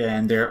room,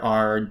 and there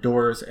are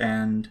doors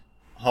and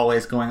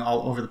hallways going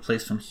all over the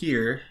place from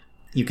here.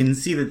 You can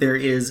see that there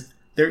is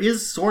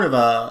sort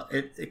of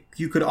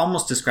you could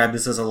almost describe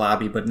this as a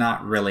lobby, but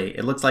not really.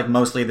 It looks like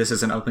mostly this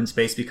is an open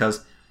space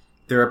because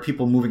there are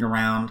people moving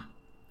around,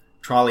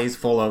 trolleys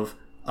full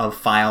of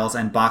files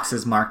and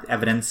boxes marked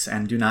evidence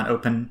and do not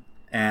open,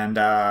 and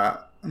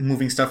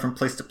moving stuff from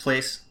place to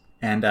place.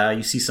 And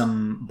you see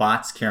some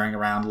bots carrying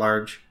around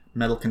large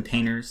metal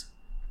containers.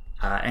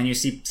 And you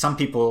see some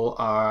people,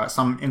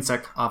 some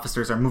insect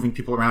officers are moving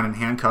people around in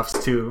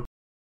handcuffs too.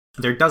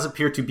 There does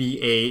appear to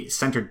be a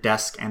center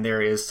desk, and there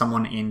is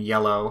someone in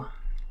yellow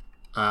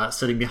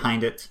sitting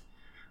behind it,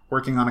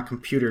 working on a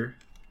computer.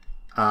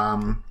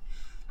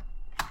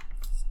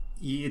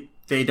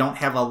 They don't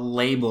have a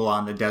label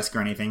on the desk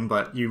or anything,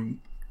 but you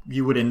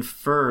would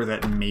infer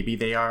that maybe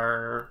they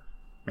are...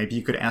 Maybe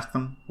you could ask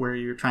them where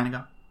you're trying to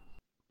go.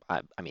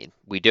 I mean,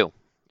 we do.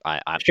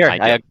 Sure.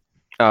 I do.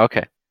 Oh,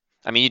 okay.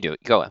 I mean, you do.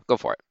 Go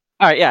for it.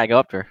 All right, yeah, I go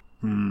up there.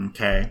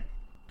 Okay.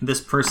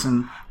 This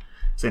person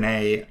is in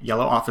a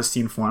yellow office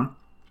uniform.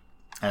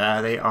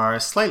 They are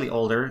slightly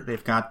older.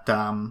 They've got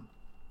a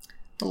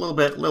little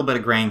bit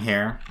of graying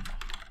hair.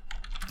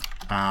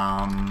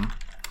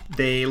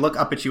 They look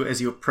up at you as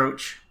you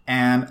approach,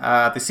 and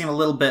they seem a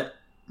little bit,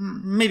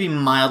 maybe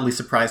mildly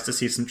surprised to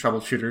see some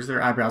troubleshooters.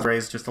 Their eyebrows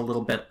raised just a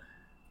little bit.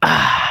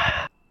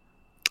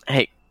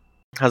 Hey,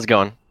 how's it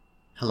going?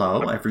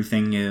 Hello,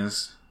 everything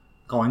is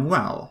going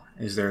well.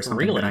 Is there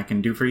something that I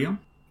can do for you?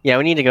 Yeah,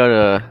 we need to go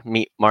to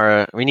meet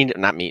Mara. We need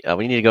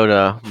to go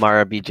to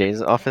Mara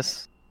BJ's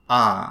office.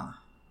 Ah,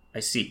 I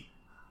see.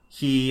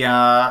 He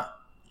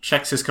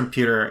checks his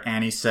computer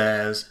and he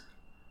says,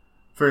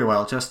 very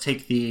well, just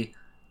take the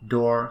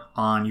door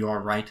on your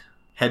right,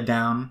 head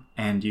down,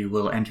 and you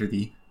will enter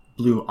the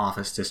blue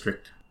office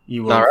district.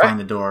 You will find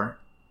the door.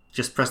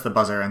 Just press the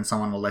buzzer and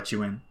someone will let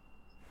you in.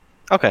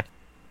 Okay.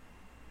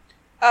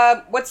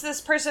 What's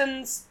this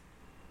person's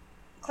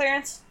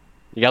clearance?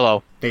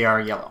 Yellow. They are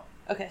yellow.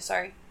 Okay,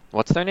 sorry.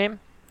 What's their name?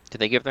 Did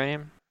they give their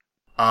name?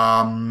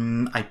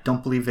 I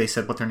don't believe they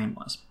said what their name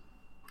was.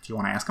 Do you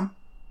want to ask them?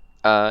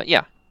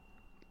 Yeah.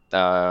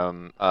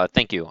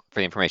 Thank you for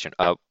the information.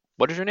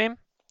 What is your name?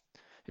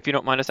 If you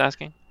don't mind us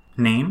asking.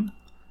 Name?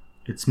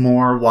 It's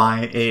more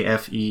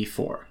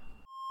YAFE4.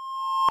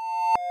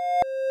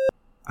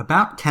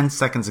 About 10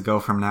 seconds ago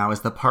from now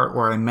is the part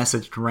where I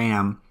messaged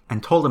Ram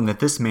and told him that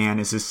this man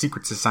is his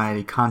secret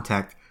society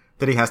contact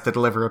that he has to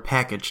deliver a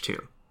package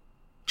to.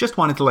 Just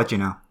wanted to let you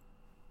know.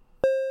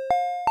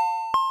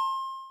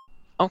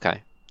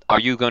 Okay. Are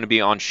you going to be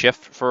on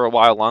shift for a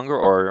while longer,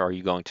 or are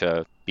you going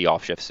to be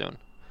off shift soon?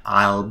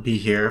 I'll be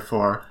here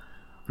for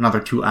another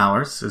 2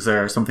 hours. Is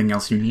there something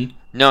else you need?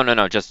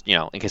 No. Just,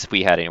 in case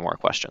we had any more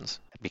questions.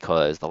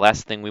 Because the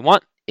last thing we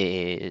want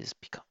is...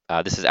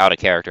 this is out of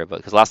character, but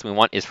because the last thing we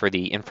want is for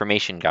the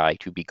information guy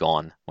to be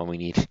gone when we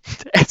need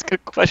to ask a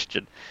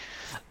question.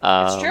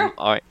 It's true.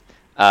 All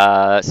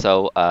right.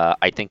 So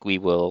I think we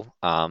will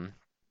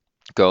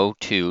go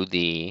to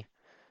the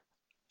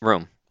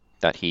room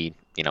that he,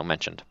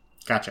 mentioned.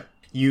 Gotcha.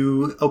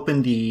 You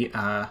open the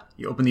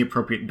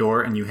appropriate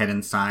door and you head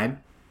inside.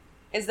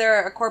 Is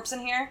there a corpse in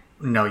here?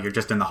 No, you're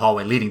just in the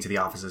hallway leading to the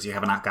offices. You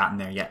have not gotten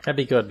there yet. That'd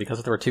be good, because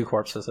if there were two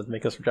corpses, it'd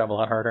make this job a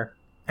lot harder.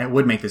 It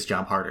would make this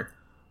job harder.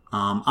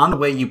 On the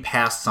way you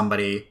pass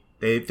somebody,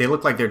 they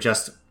look like they're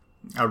just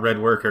a red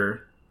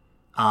worker.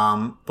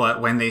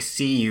 But when they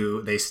see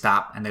you, they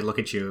stop and they look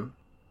at you.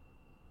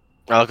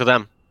 I look at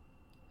them.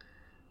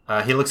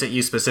 He looks at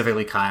you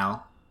specifically,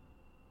 Kyle.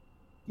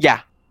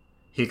 Yeah.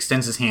 He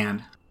extends his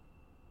hand.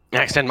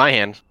 I extend my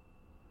hand.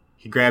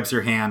 He grabs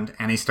your hand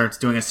and he starts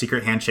doing a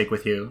secret handshake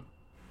with you.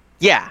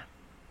 Yeah.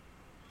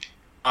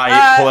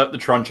 I pull out the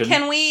truncheon.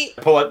 Can we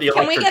pull out the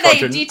Can we electric get a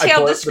truncheon.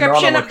 detailed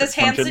description of this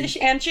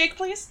truncheon. handshake,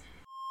 please?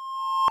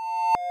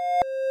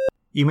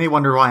 You may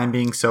wonder why I'm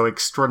being so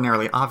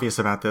extraordinarily obvious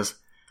about this.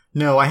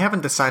 No, I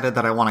haven't decided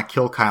that I want to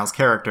kill Kyle's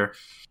character.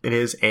 It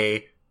is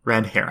a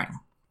red herring.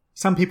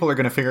 Some people are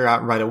going to figure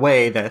out right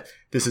away that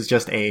this is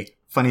just a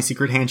funny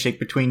secret handshake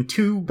between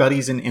two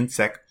buddies in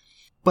Insect,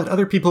 but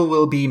other people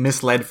will be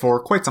misled for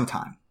quite some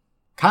time.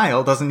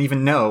 Kyle doesn't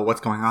even know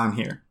what's going on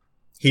here.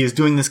 He is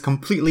doing this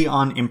completely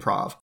on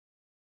improv.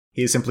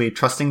 He is simply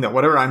trusting that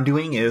whatever I'm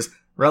doing is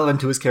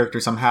relevant to his character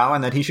somehow,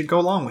 and that he should go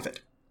along with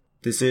it.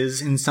 This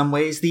is, in some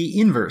ways, the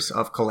inverse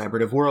of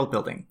collaborative world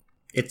building.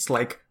 It's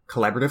like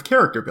collaborative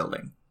character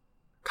building.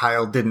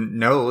 Kyle didn't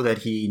know that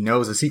he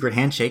knows a secret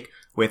handshake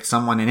with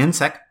someone in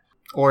InSec,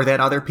 or that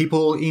other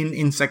people in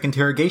InSec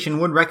interrogation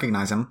would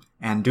recognize him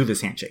and do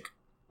this handshake.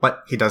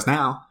 But he does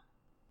now.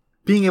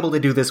 Being able to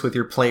do this with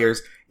your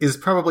players is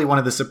probably one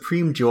of the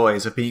supreme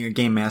joys of being a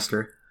game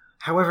master.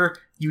 However,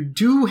 you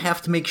do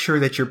have to make sure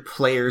that your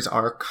players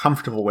are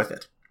comfortable with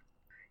it.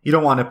 You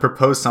don't want to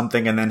propose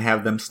something and then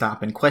have them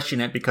stop and question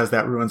it because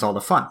that ruins all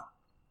the fun.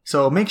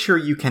 So make sure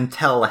you can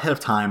tell ahead of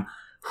time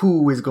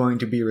who is going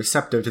to be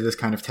receptive to this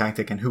kind of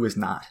tactic and who is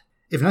not.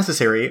 If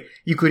necessary,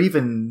 you could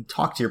even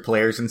talk to your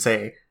players and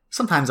say,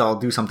 sometimes I'll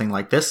do something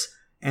like this,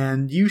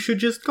 and you should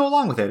just go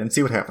along with it and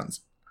see what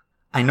happens.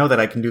 I know that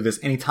I can do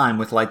this anytime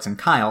with Lights and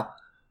Kyle.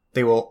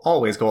 They will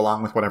always go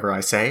along with whatever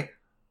I say.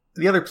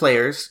 The other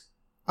players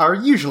are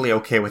usually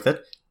okay with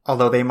it,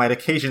 although they might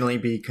occasionally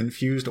be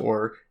confused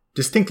or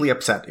distinctly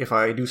upset if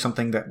I do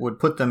something that would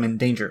put them in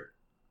danger.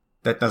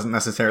 That doesn't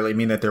necessarily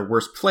mean that they're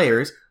worse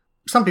players.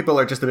 Some people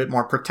are just a bit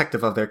more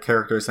protective of their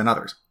characters than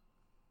others.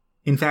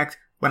 In fact,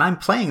 when I'm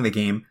playing the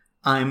game,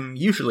 I'm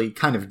usually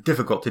kind of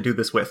difficult to do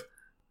this with.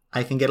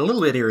 I can get a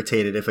little bit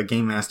irritated if a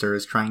game master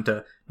is trying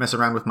to mess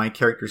around with my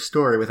character's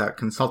story without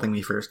consulting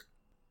me first.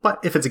 But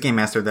if it's a game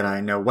master that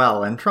I know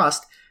well and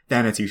trust,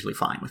 then it's usually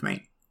fine with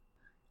me.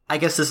 I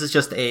guess this is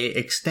just a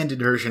extended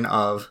version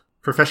of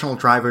Professional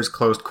Driver's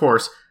Closed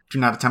Course. Do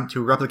not attempt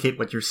to replicate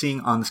what you're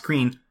seeing on the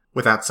screen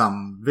without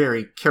some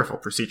very careful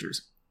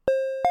procedures.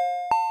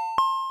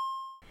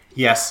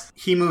 Yes,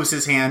 he moves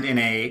his hand in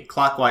a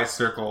clockwise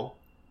circle.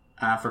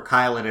 For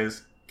Kyle it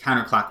is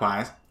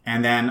counterclockwise.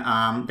 And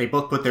then they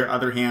both put their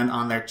other hand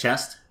on their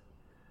chest.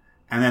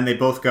 And then they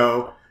both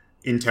go,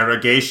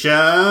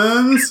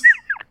 interrogations!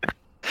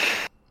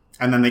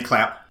 And then they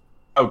clap.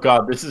 Oh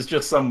god, this is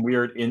just some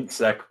weird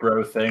InSec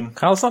bro thing.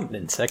 Kyle's not an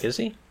insect, is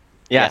he?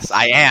 Yes,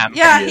 I am.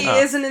 Yeah, he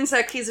is an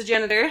insect. He's a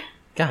janitor.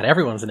 God,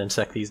 everyone's an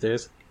insect these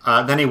days.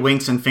 Then he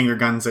winks and finger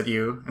guns at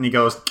you. And he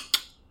goes,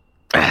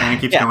 and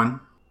he keeps going.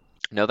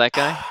 Know that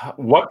guy?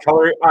 What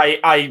color?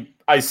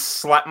 I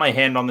slap my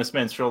hand on this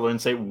man's shoulder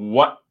and say,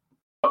 what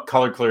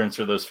color clearance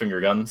are those finger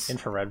guns?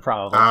 Infrared,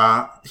 probably.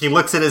 He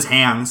looks at his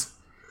hands,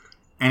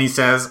 and he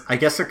says, I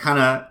guess they're kind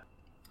of,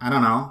 I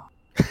don't know.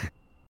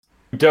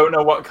 Don't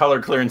know what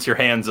color clearance your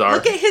hands are.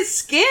 Look at his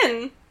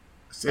skin.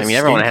 I mean,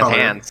 everyone has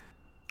hands.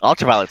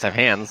 Ultraviolets have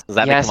hands. Does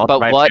that Yes, make them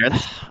but what?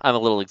 ultraviolet? I'm a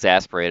little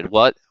exasperated.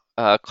 What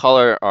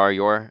color are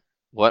your?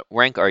 What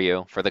rank are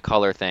you for the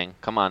color thing?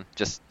 Come on,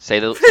 just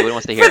say what he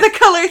wants to hear. For the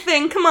color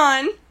thing, come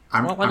on.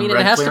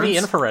 It has to be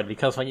infrared,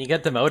 because when you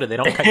get demoted, they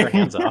don't cut your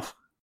hands off.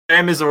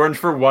 Sam is orange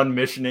for one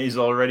mission, and he's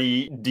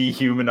already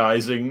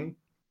dehumanizing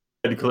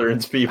head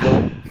clearance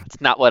people.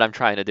 It's not what I'm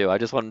trying to do. I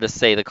just wanted to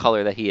say the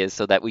color that he is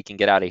so that we can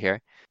get out of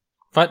here.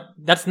 But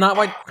that's not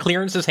what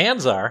clearance's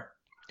hands are.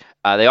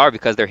 They are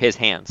because they're his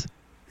hands.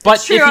 But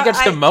It's true, if he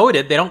gets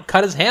demoted, they don't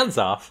cut his hands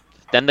off.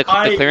 Then the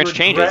clearance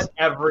changes.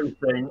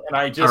 Everything, and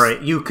I just...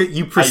 Alright, you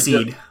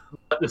proceed.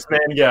 Let this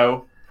man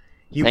go.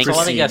 You Thank you. So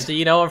let me proceed. guess, do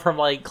you know him from,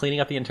 like,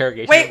 cleaning up the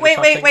interrogation Wait, room or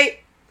something? wait.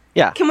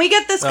 Yeah. Can we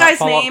get this guy's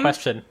follow-up name?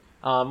 question.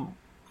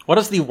 What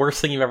is the worst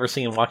thing you've ever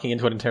seen walking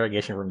into an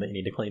interrogation room that you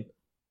need to clean?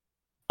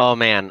 Oh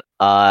man.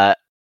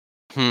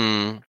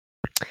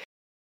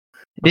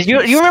 Did you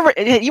remember?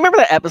 You remember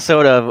that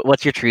episode of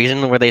What's Your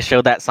Treason where they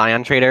showed that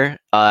Scion trader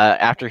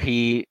after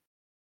he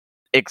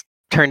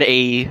turned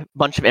a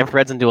bunch of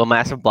infrareds into a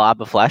massive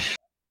blob of flesh?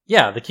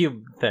 Yeah, the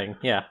cube thing.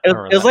 Yeah. It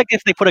was like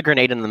if they put a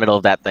grenade in the middle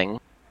of that thing.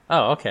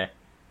 Oh, okay.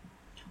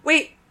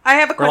 Wait, I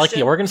have a Or like question.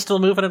 the organs still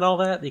moving and all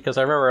that? Because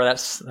I remember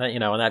that's,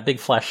 and that big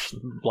flesh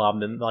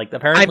blob, and like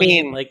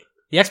apparently, like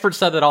the experts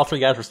said that all three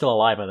guys were still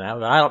alive in that,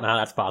 but I don't know how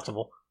that's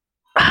possible.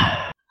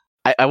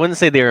 I wouldn't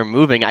say they were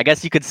moving. I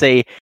guess you could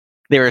say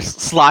they were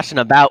sloshing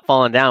about,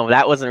 falling down. But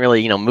that wasn't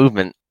really,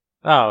 movement.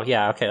 Oh,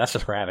 yeah, okay, that's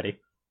just gravity.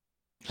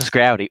 Just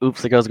gravity. Oops,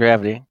 there goes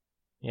gravity.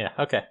 Yeah,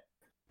 okay.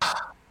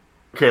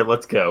 Okay,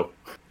 let's go.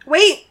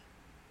 Wait,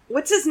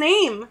 what's his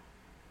name?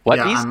 What?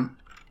 Yeah, These?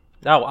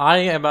 Oh, I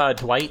am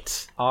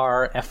Dwight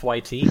R.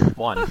 FYT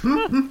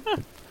 1.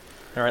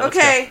 Alright,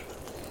 Okay,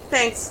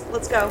 thanks.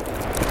 Let's go.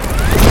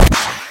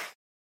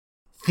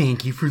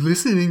 Thank you for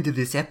listening to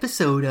this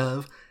episode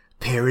of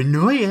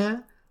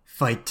Paranoia.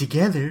 Fight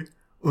together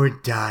or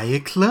die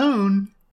a clone.